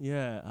really good.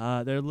 Yeah,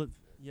 I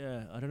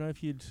don't know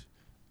if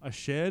I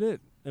shared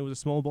it. It was a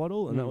small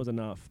bottle, and that was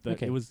enough.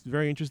 But it was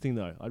very interesting,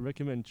 though. I'd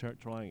recommend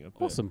trying it.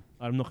 Awesome.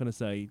 I'm not going to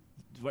say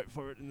wait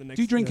for it in the next...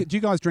 Do you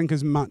guys drink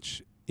as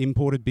much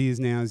imported beers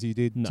now as you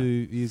did 2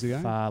 years ago?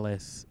 Far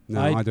less.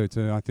 No, I do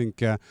too. I think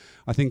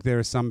there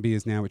are some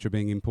beers now which are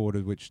being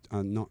imported which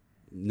are not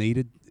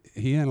needed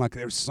here. Like,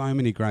 there are so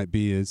many great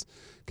beers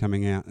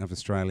coming out of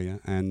Australia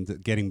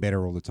and getting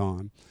better all the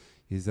time.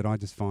 Is that I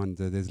just find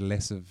there's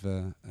less of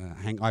I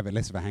have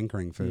less of a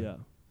hankering for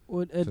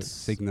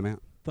seeking them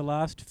out. the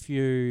last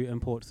few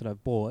imports that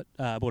I've bought,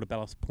 I bought a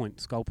Ballast Point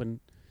Sculpin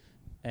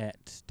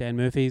at Dan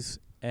Murphy's,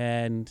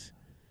 and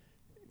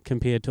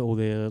compared to all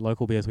the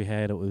local beers we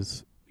had, it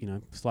was,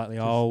 slightly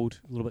Just old,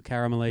 a little bit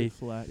caramelly.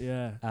 Flat,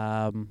 yeah.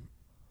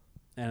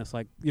 And it's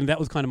like, that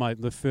was kind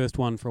of the first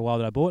one for a while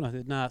that I bought. And I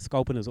said, nah,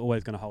 Sculpin is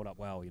always going to hold up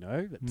well,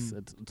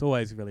 It's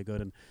always really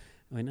good. And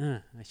I went,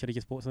 I should have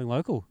just bought something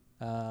local.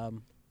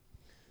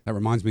 That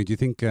reminds me. Do you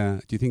think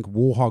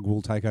Warhog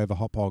will take over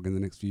Hop Hog in the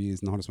next few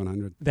years in the Hottest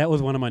 100? That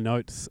was one of my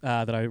notes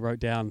that I wrote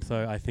down,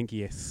 so I think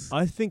yes.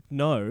 I think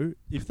no,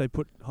 if they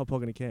put Hop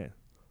Hog in a can.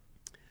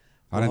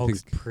 I don't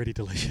Hog's think pretty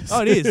delicious.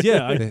 Oh, it is,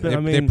 yeah.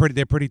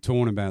 they're pretty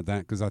torn about that,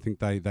 because I think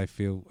they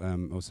feel,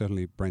 or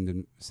certainly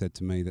Brendan said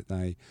to me that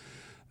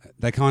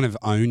they kind of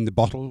own the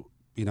bottle.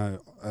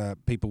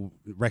 People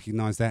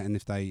recognise that, and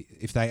if they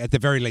at the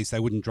very least they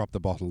wouldn't drop the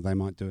bottle, they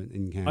might do it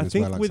in can. I as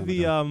think well, like with some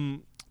the of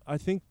I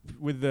think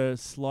with the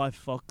Sly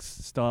Fox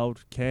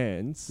styled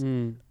cans,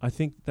 I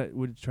think that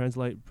would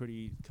translate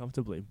pretty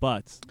comfortably.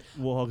 But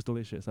Warhog's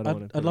delicious.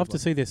 I'd love to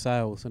see their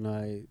sales, and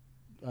I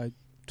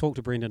talked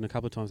to Brendan a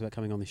couple of times about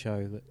coming on the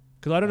show.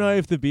 Because I don't know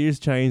if the beer's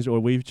changed or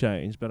we've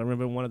changed, but I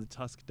remember one of the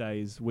Tusk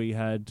days we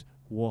had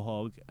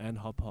Warhog and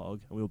Hop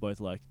Hog, and we were both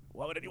like,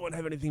 why would anyone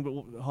have anything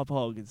but Hop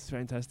Hog? It's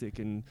fantastic.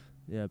 And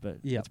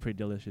it's pretty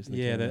delicious.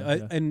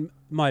 And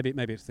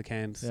maybe it's the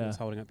cans. Yeah. It's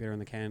holding up better in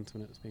the cans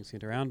when it's being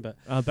sent around. But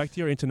back to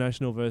your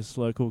international versus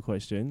local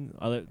question,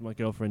 I let my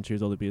girlfriend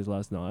choose all the beers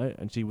last night,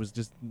 and she was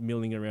just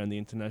milling around the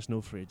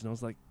international fridge, and I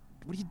was like,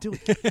 what are you doing?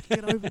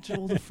 Get over to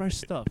all the fresh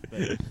stuff.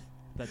 But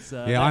that's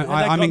I'm got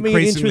me an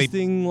increasingly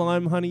interesting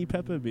lime honey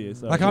pepper beer.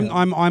 So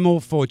I'm all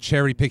for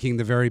cherry picking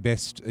the very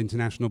best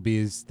international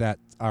beers that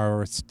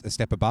are a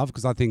step above,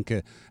 because I think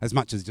as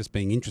much as just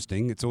being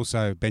interesting, it's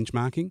also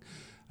benchmarking.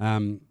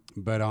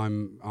 But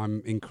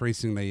I'm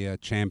increasingly a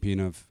champion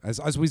of,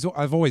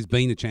 I've always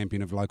been a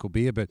champion of local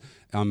beer, but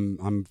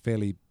I'm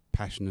fairly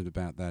passionate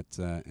about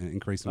that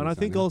increasingly. And I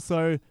think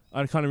also,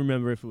 I can't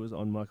remember if it was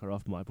on mic or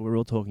off mic, but we're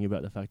all talking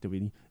about the fact that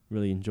we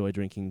really enjoy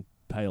drinking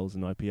pales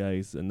and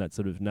IPAs, and that's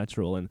sort of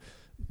natural. And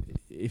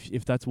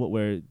if that's what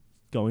we're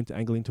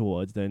angling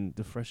towards, then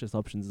the freshest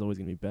options is always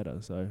going to be better.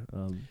 So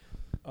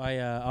I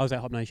was at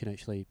Hop Nation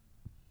actually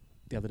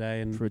the other day,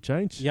 and for a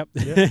change. Yep.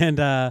 Yeah.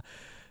 And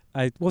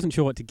I wasn't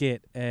sure what to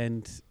get,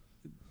 and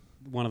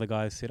one of the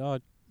guys said, "Oh,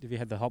 have you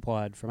had the Hop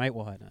Wired from 8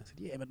 Wide?" And I said,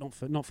 "Yeah, but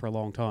not for a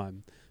long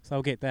time." So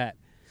I'll get that.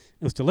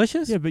 It was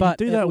delicious. Yeah, but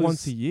you do that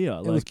once a year.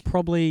 It was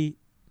probably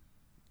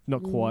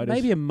not quite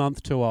maybe a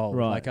month too old.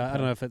 Right. I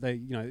don't know if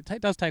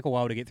it does take a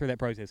while to get through that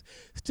process.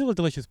 Still a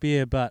delicious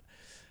beer, but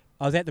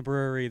I was at the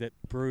brewery that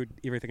brewed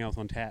everything else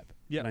on tap.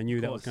 Yeah, and I knew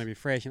that was going to be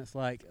fresh, and it's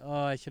like,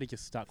 I should have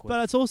just stuck with.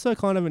 But it's also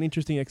kind of an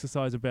interesting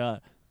exercise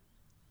about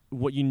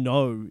what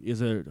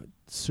is a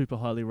super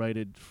highly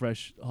rated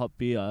fresh hop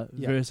beer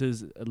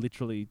versus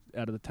literally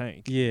out of the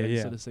tank.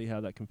 Yeah. Sort of see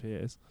how that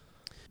compares.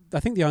 I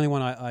think the only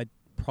one I'd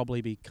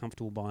probably be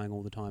comfortable buying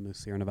all the time is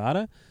Sierra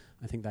Nevada.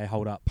 I think they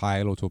hold up.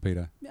 Pale or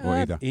Torpedo or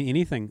either.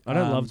 Anything. I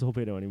don't love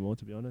Torpedo anymore,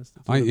 to be honest.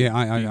 I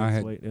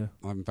had. Sweet, yeah.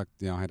 In fact,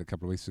 I had a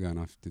couple of weeks ago, and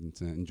I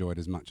didn't enjoy it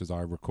as much as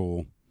I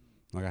recall.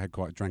 Like I had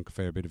drank a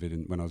fair bit of it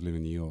when I was living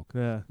in New York.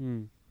 Yeah.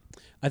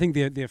 I think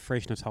their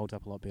freshness holds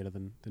up a lot better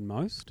than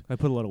most. They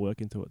put a lot of work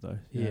into it, though.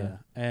 Yeah.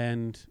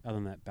 And other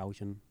than that,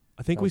 Belgian.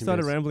 I think we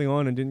started rambling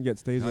on and didn't get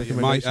Steve's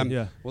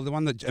recommendation. Well, the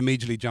one that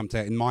immediately jumped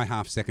out in my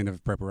half second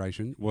of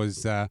preparation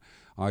was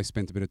I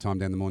spent a bit of time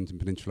down the Mornington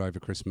Peninsula over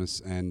Christmas,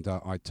 and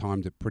I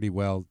timed it pretty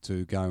well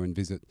to go and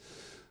visit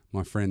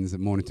my friends at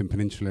Mornington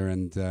Peninsula,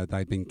 and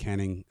they'd been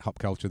canning Hop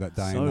Culture that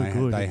day,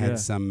 and they had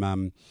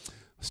some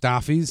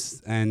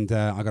Staffies, and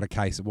I got a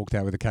case. I walked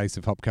out with a case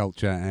of Hop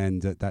Culture,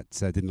 and that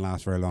didn't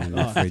last very long in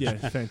the fridge. Yeah,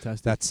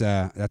 fantastic. That's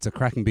a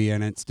cracking beer,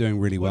 and it's doing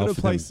really well for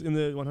them. What place in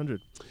the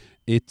 100?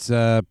 It's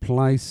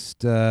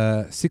placed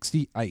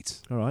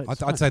 68. All right.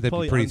 I'd say they'd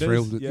be pretty unders,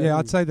 thrilled. yeah.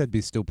 I'd say they'd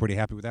be still pretty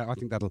happy with that. I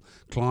think that'll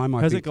climb.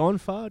 Has it gone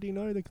far? Do you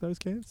know those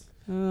cans?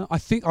 I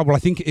think. I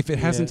think if it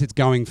hasn't, it's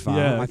going far.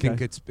 Yeah, I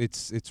think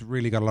it's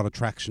really got a lot of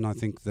traction. I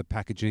think the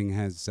packaging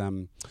has.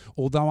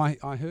 Although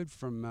I heard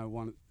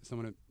from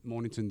someone at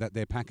Mornington that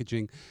their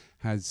packaging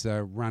has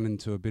run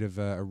into a bit of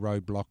a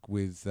roadblock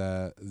with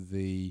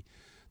the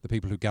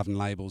people who govern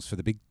labels for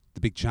the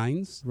big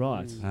chains,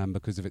 right?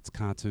 Because of its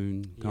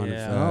cartoon kind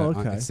of.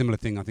 A similar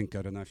thing. I think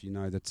I don't know if you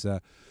know that's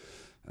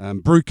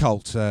Brew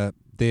Cult.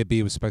 Their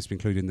beer was supposed to be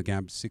included in the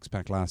Gabs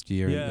 6-pack last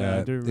year. Yeah,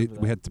 I do remember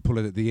that. We had to pull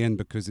it at the end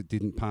because it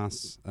didn't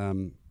pass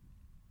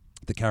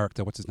the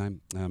character. What's his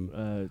name?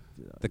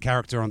 The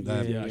character on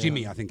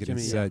Jimmy, I think it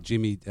is.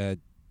 Jimmy.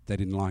 They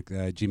didn't like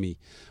Jimmy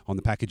on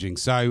the packaging.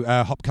 So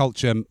Hop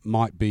Culture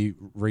might be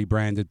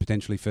rebranded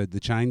potentially for the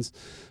chains,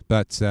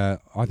 but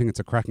I think it's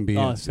a cracking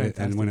beer,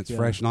 and when it's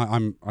fresh,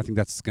 and I think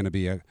that's going to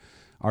be I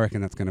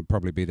reckon that's going to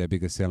probably be their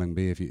biggest selling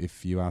beer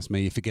if you ask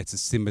me. If it gets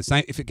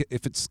if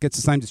it gets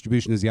the same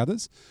distribution as the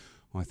others,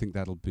 I think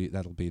that'll be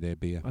their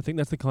beer. I think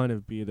that's the kind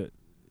of beer that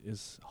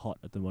is hot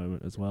at the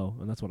moment as well,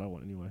 and that's what I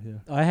want anyway. Yeah.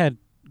 I had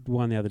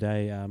one the other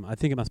day. I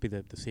think it must be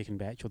the second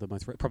batch or the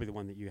probably the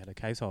one that you had a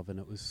case of, and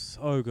it was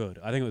so good.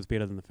 I think it was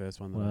better than the first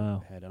one that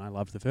Wow. I had, and I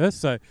loved the first.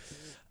 So,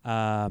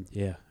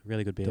 yeah,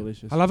 really good beer.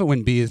 Delicious. I love it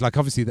when beers, like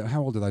obviously,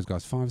 how old are those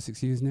guys? 5 or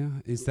 6 years now?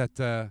 Is that,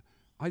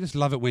 I just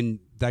love it when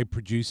they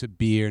produce a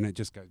beer and it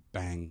just goes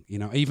bang,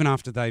 even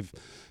after they've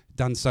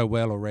done so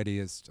well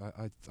already.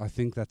 I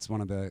think that's one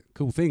of the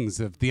cool things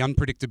of the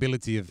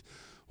unpredictability of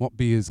what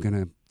beer is going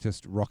to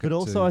just rocket. But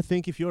also, I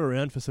think if you're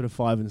around for sort of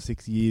 5 and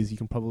 6 years, you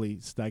can probably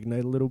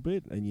stagnate a little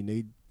bit, and you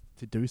need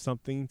to do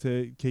something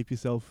to keep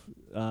yourself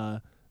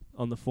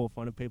on the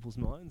forefront of people's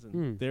minds.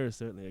 And there is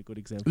certainly a good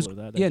example of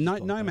that. Yeah,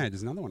 Nomad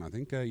is another one. I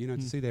think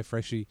to see their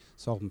freshie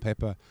salt and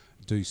pepper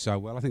do so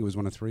well. I think it was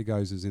one of 3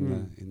 goes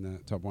in the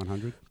top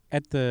 100.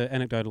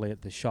 Anecdotally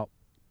at the shop,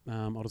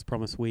 I'll just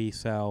promise we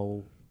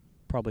sell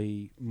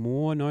probably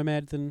more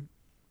Nomad than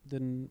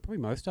probably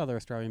most other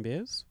Australian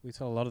beers. We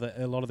sell a lot of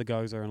the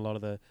Gozer and a lot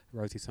of the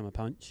Rosy Summer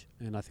Punch,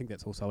 and I think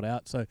that's all sold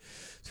out. So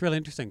it's really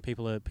interesting.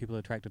 People are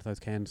attracted to those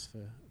cans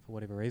for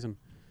whatever reason.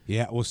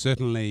 Yeah, well,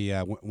 certainly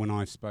when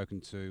I've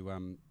spoken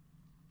to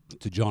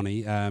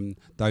Johnny,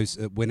 those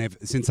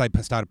since they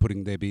started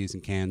putting their beers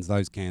in cans,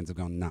 those cans have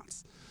gone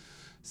nuts.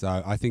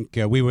 So I think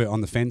we were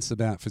on the fence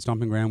for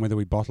Stomping Ground whether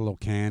we bottle or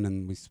can,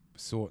 and we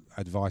sought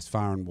advice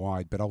far and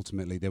wide, but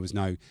ultimately there was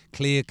no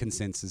clear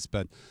consensus.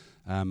 But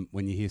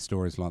when you hear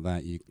stories like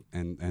that,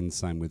 and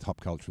same with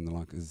hop culture and the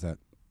like, is that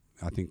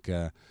I think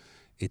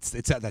it's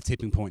at that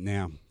tipping point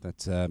now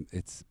that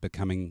it's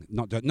becoming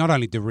not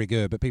only de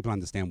rigueur, but people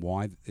understand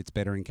why it's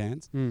better in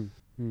cans.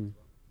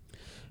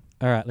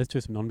 All right, let's do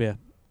some non-beer.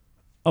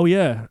 Oh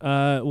yeah.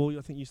 Well,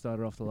 I think you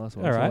started off the last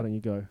one. All so right. Why don't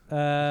you go?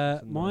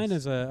 Mine nice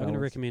is I'm going to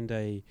balance. recommend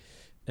a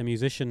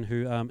musician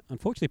who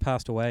unfortunately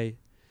passed away.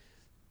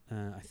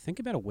 I think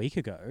about a week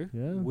ago.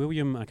 Yeah.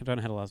 William, I don't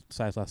know how to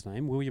say his last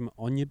name. William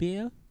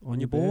Onyebeer.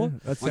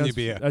 Onyebeer. That sounds.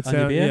 Onyebeer. That Onyebeer?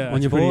 sounds. Yeah, Onyebeer?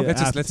 it's pretty Let's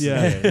just apt, let's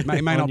yeah.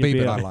 it may not be,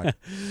 but I like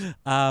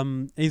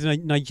it. He's a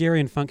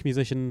Nigerian funk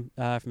musician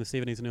from the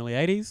 70s and early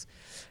 80s,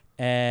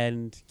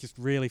 and just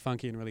really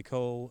funky and really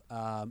cool.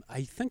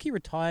 I think he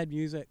retired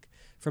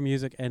from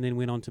music and then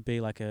went on to be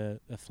like a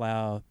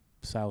flower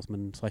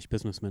salesman /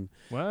 businessman.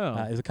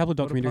 Wow. There's a couple of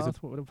documentaries.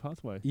 What a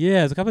pathway. Yeah,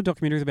 there's a couple of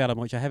documentaries about him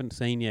which I haven't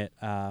seen yet.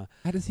 How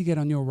does he get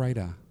on your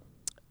radar?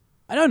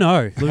 I don't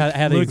know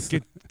how Luke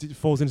these.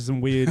 falls into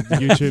some weird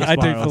YouTube I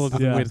do spirals. fall into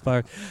the weird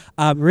spiral.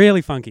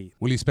 Really funky.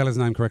 Will you spell his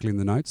name correctly in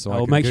the notes? So I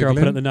I'll can make sure I'll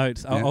Google put it in him? the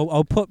notes. Yeah.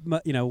 I'll put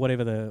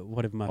whatever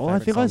my. Oh, I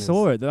favourite think I song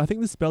saw is. it. I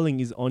think the spelling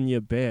is Onya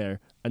Bear,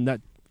 and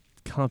that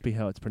can't be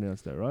how it's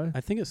pronounced, though, right?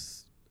 I think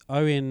it's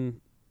O-N.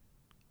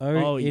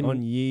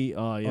 Onye.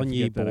 Oh, yeah.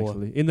 Onye Forget that Boar.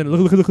 actually. In the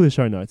look at the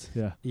show notes.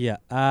 Yeah.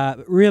 Yeah,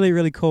 really,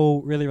 really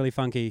cool, really, really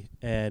funky,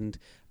 and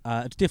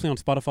it's definitely on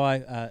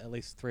Spotify. At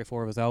least 3 or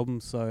 4 of his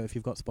albums. So if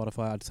you've got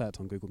Spotify, I'd say it's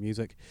on Google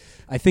Music.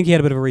 I think he had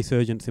a bit of a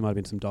resurgence. There might have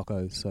been some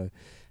docos. So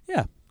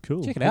yeah,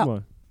 Cool. Check it Good out.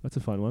 one. That's a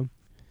fun one.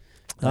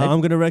 Dave?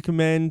 I'm going to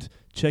recommend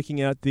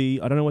checking out I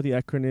don't know what the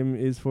acronym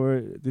is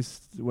for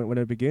this when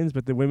it begins,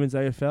 but the Women's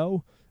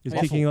AFL is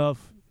Waffle. kicking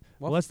off.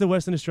 Well, that's the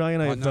Western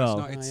Australian Oh, AFL. no, it's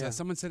not. It's, Oh, yeah.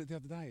 someone said it the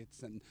other day.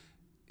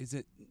 Is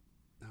it?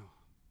 Oh,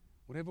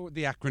 whatever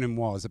the acronym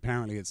was.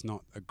 Apparently, it's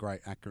not a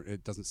great acronym.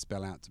 It doesn't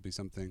spell out to be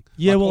something.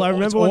 Yeah, like, well, I it's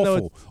remember when they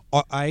were.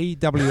 awful.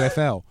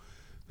 AWFL.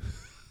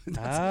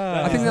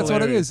 I think that's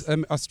what it is.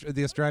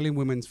 The Australian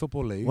Women's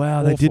Football League.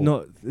 Wow, they did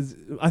Awful.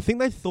 not. I think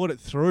they thought it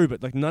through,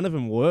 but like none of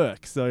them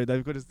work. So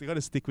they've got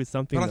to stick with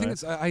something. But I think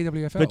though. it's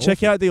AWFL. But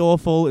check out the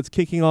Awful. It's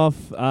kicking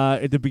off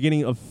at the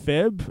beginning of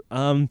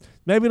Feb.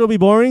 Maybe it'll be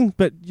boring,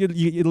 but you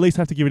at least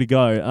have to give it a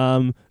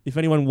go. If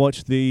anyone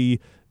watched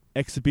the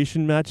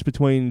exhibition match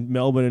between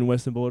Melbourne and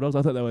Western Bulldogs,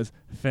 I thought that was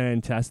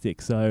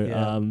fantastic. So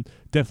Yeah.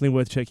 definitely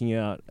worth checking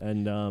out.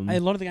 And Hey,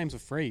 a lot of the games are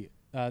free.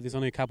 There's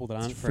only a couple that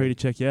aren't it's free to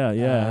check out.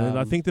 Yeah, and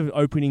I think the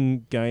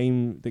opening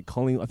game that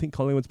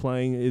Collingwood's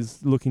playing is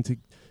looking to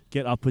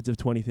get upwards of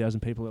 20,000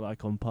 people at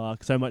Icon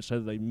Park. So much so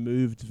that they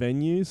moved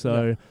venue.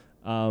 So.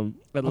 Are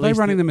they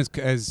running them as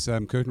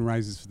curtain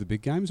raisers for the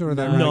big games, or are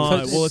they running?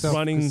 No, So well, it's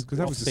running because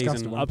that was off-season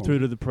discussed at one up point. through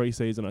to the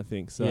pre-season, I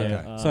think. So,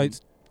 Yeah. So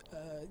it's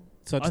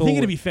I think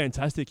it'd be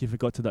fantastic if it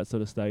got to that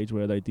sort of stage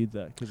where they did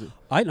that. Cause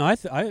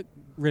I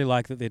really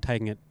like that they're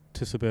taking it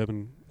to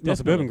suburban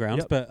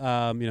grounds, Yep. but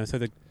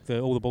so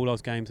all the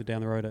Bulldogs games are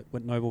down the road at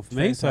Whit Noble for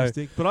me. So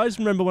fantastic. But I just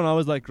remember when I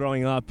was like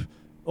growing up,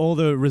 all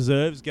the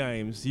reserves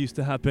games used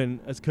to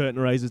happen as curtain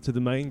raisers to the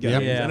main games,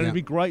 Yep. Yeah. and it'd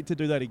be great to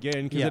do that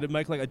again because Yeah. it'd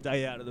make like a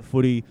day out of the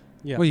footy.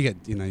 yeah, Well, you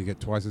get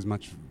twice as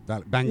much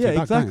bang for Yeah, buck, don't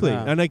you? exactly.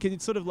 Yeah. And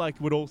it sort of like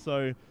would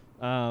also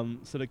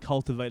sort of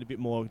cultivate a bit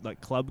more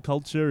like club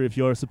culture if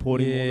you're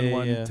supporting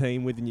more than one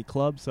team within your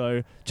club.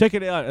 So check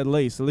it out at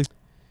least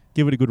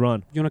give it a good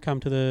run. you want to come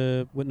to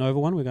the Whit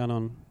Noble one? We're going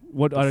on.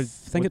 What I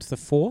think it's the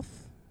 4th.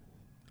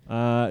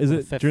 is Or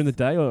it fifth. during the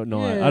day or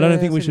night? Yeah, I don't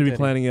think we it's should be 7:30.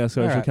 planning our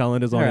social Alright.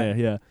 calendars on Alright. air.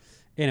 Yeah.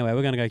 Anyway,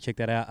 we're going to go check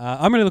that out.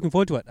 I'm really looking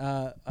forward to it.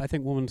 I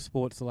think women's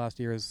sports the last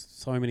year is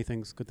so many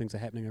good things are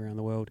happening around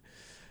the world.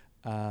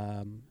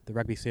 The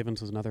rugby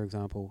sevens was another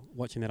example.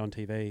 Watching that on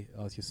TV,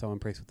 I was just so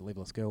impressed with the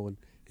level of skill, and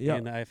Yeah.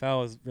 the AFL,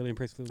 I was really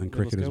impressed with the And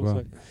level cricket of as skill.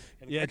 well.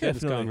 So, Yeah, cricket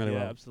was definitely. going really yeah,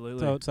 well. absolutely.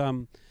 So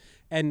it's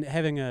and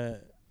having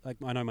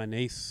I know my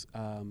niece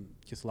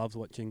just loves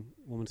watching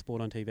women's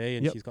sport on TV,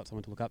 and Yep. she's got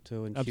someone to look up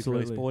to, and she's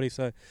Absolutely. really sporty.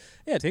 So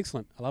yeah, it's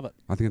excellent. I love it.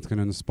 I think it's going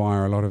to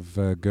inspire a lot of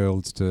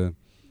girls to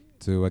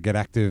get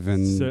active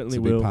and Certainly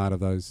to be will. part of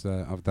those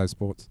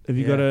sports. Have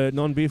you got Yeah. a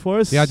non-beer for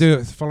us? Yeah, I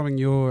do. Following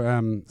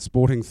your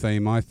sporting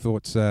theme, I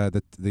thought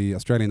that the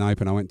Australian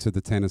Open, I went to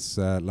the tennis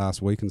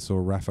last week and saw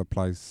Rafa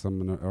play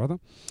someone or other,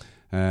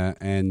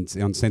 and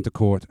on centre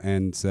court,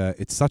 and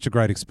it's such a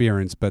great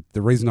experience. But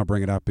the reason I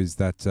bring it up is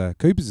that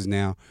Coopers is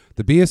now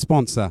the beer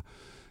sponsor,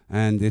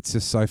 and it's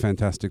just so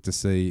fantastic to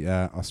see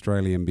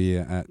Australian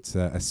beer at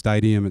a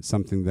stadium. It's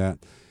something that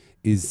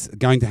is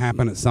going to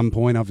happen at some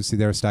point. Obviously,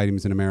 there are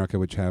stadiums in America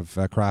which have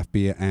craft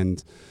beer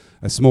and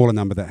a smaller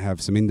number that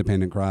have some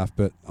independent craft,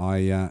 but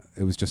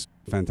it was just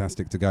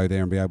fantastic to go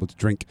there and be able to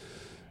drink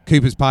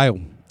Cooper's Pale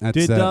at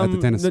the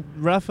tennis. Did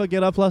Rafa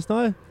get up last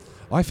night?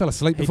 I fell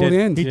asleep He before did.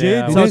 the end. He Yeah,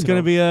 did. I So did. it's going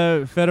to be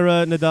a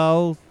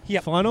Federer-Nadal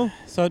Yep. final?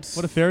 So it's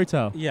What a fairy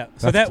tale. yeah.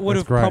 So That's- that would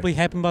that's have great. probably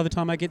happened by the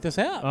time I get this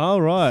out.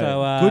 All right.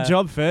 So, Good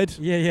job, Fed.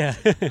 Yeah.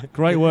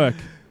 Great work.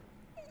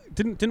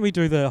 Didn't we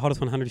do the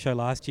Hottest 100 show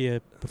last year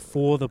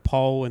before the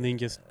poll, and then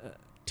just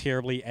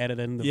terribly added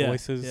in the Yeah,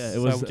 voices? yeah, it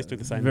so was we'll just do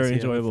the same. very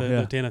this year with enjoyable, the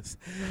yeah. tennis.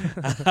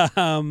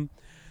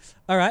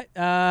 All right,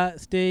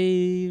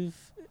 Steve,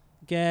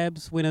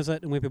 Gabs, when is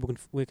it, and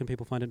where can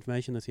people find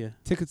information this year?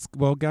 Tickets,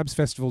 well,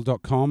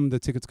 gabsfestival.com. The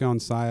tickets go on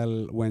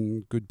sale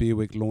when Good Beer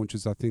Week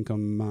launches, I think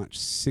on March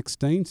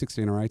 16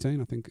 or 18,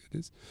 I think it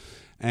is.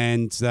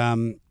 And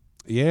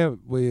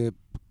we're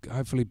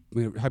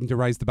hoping to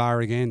raise the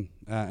bar again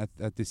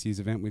at this year's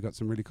event. We've got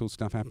some really cool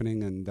stuff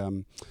happening,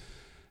 and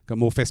got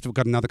more festival,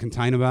 got another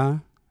container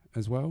bar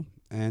as well,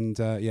 and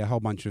a whole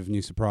bunch of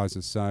new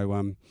surprises.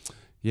 So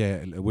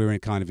we're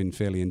in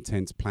fairly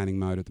intense planning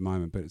mode at the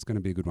moment, but it's going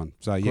to be a good one.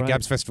 So Great.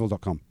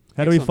 gabsfestival.com.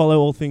 How do we Excellent. follow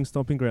all things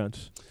Stomping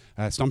Ground?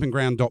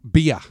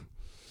 Stompingground.beer.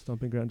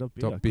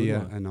 Stompingground.beer. Beer,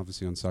 Good one. and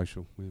obviously on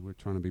social. We're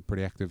trying to be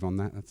pretty active on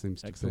that. That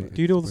seems Excellent. to be.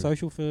 Do you do all the it's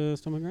social for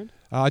Stomping Ground?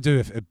 I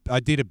do. I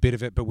did a bit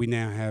of it, but we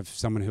now have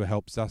someone who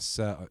helps us.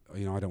 I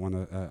don't want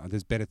to.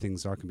 There's better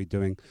things I can be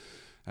doing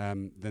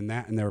than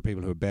that, and there are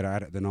people who are better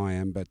at it than I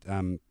am. But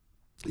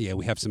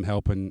we have some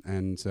help,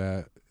 and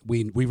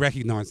we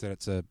recognise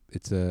that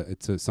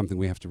it's something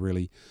we have to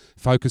really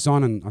focus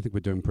on, and I think we're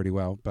doing pretty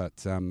well. But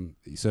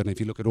certainly, if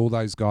you look at all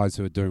those guys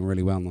who are doing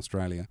really well in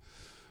Australia,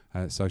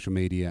 social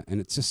media, and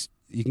it's just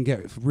you can get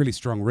really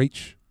strong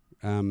reach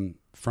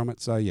from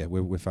it. So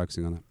we're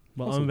focusing on it.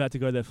 Well, Awesome. I'm about to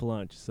go there for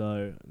lunch,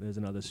 so there's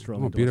another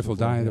strong. Oh, beautiful endorsement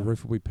for day. it, The yeah.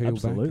 roof will be peeled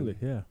Absolutely,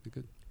 back. yeah. Be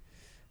good.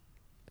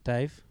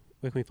 Dave,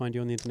 where can we find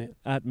you on the internet?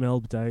 At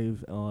Melb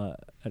Dave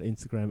at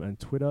Instagram and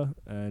Twitter,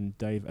 and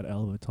Dave at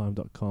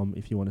alavatime.com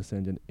if you want to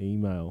send an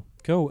email.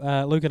 Cool.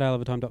 Luke at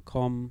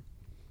alavatime.com.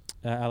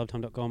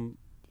 Alavatime.com.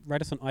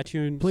 Rate us on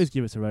iTunes. Please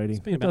give us a rating. It's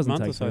been It about a doesn't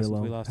month or take so very since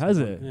long. we last Has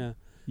did it? one. Yeah.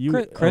 You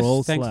Chris, are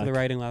all thanks for slack. the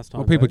rating last time.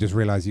 Well, people Dave. just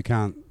realise you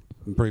can't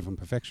improve on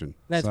perfection.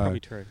 That's So- probably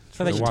true.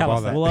 So they So should why tell us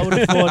bother? that. Well, I would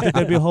have thought that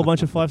there'd be a whole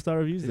bunch of 5-star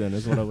reviews then,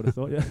 is what I would have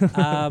thought,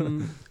 yeah.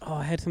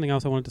 I had something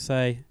else I wanted to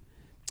say.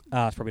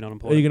 It's probably not Are you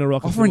important. going to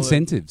rock us Offer all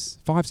incentives,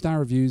 5-star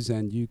reviews,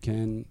 and you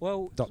can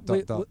Well, dot we-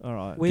 dot dot. All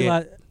right. we Get-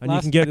 like And you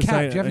last- can get a the cap.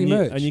 same, Do you have and, any you,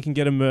 merch? and you can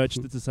get a merch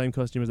that's the same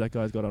costume as that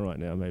guy's got on right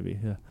now, maybe.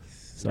 Yeah. Right.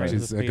 So,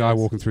 There's a Speedos. guy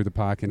walking through the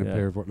park in a Yeah.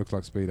 pair of what looks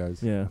like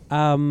Speedos. yeah.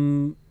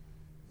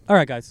 All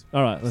right, guys.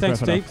 All right. Let's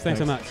Thanks, wrap it Steve. up. Thanks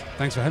so much.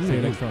 Thanks for having See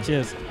me. you next time.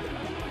 Cheers.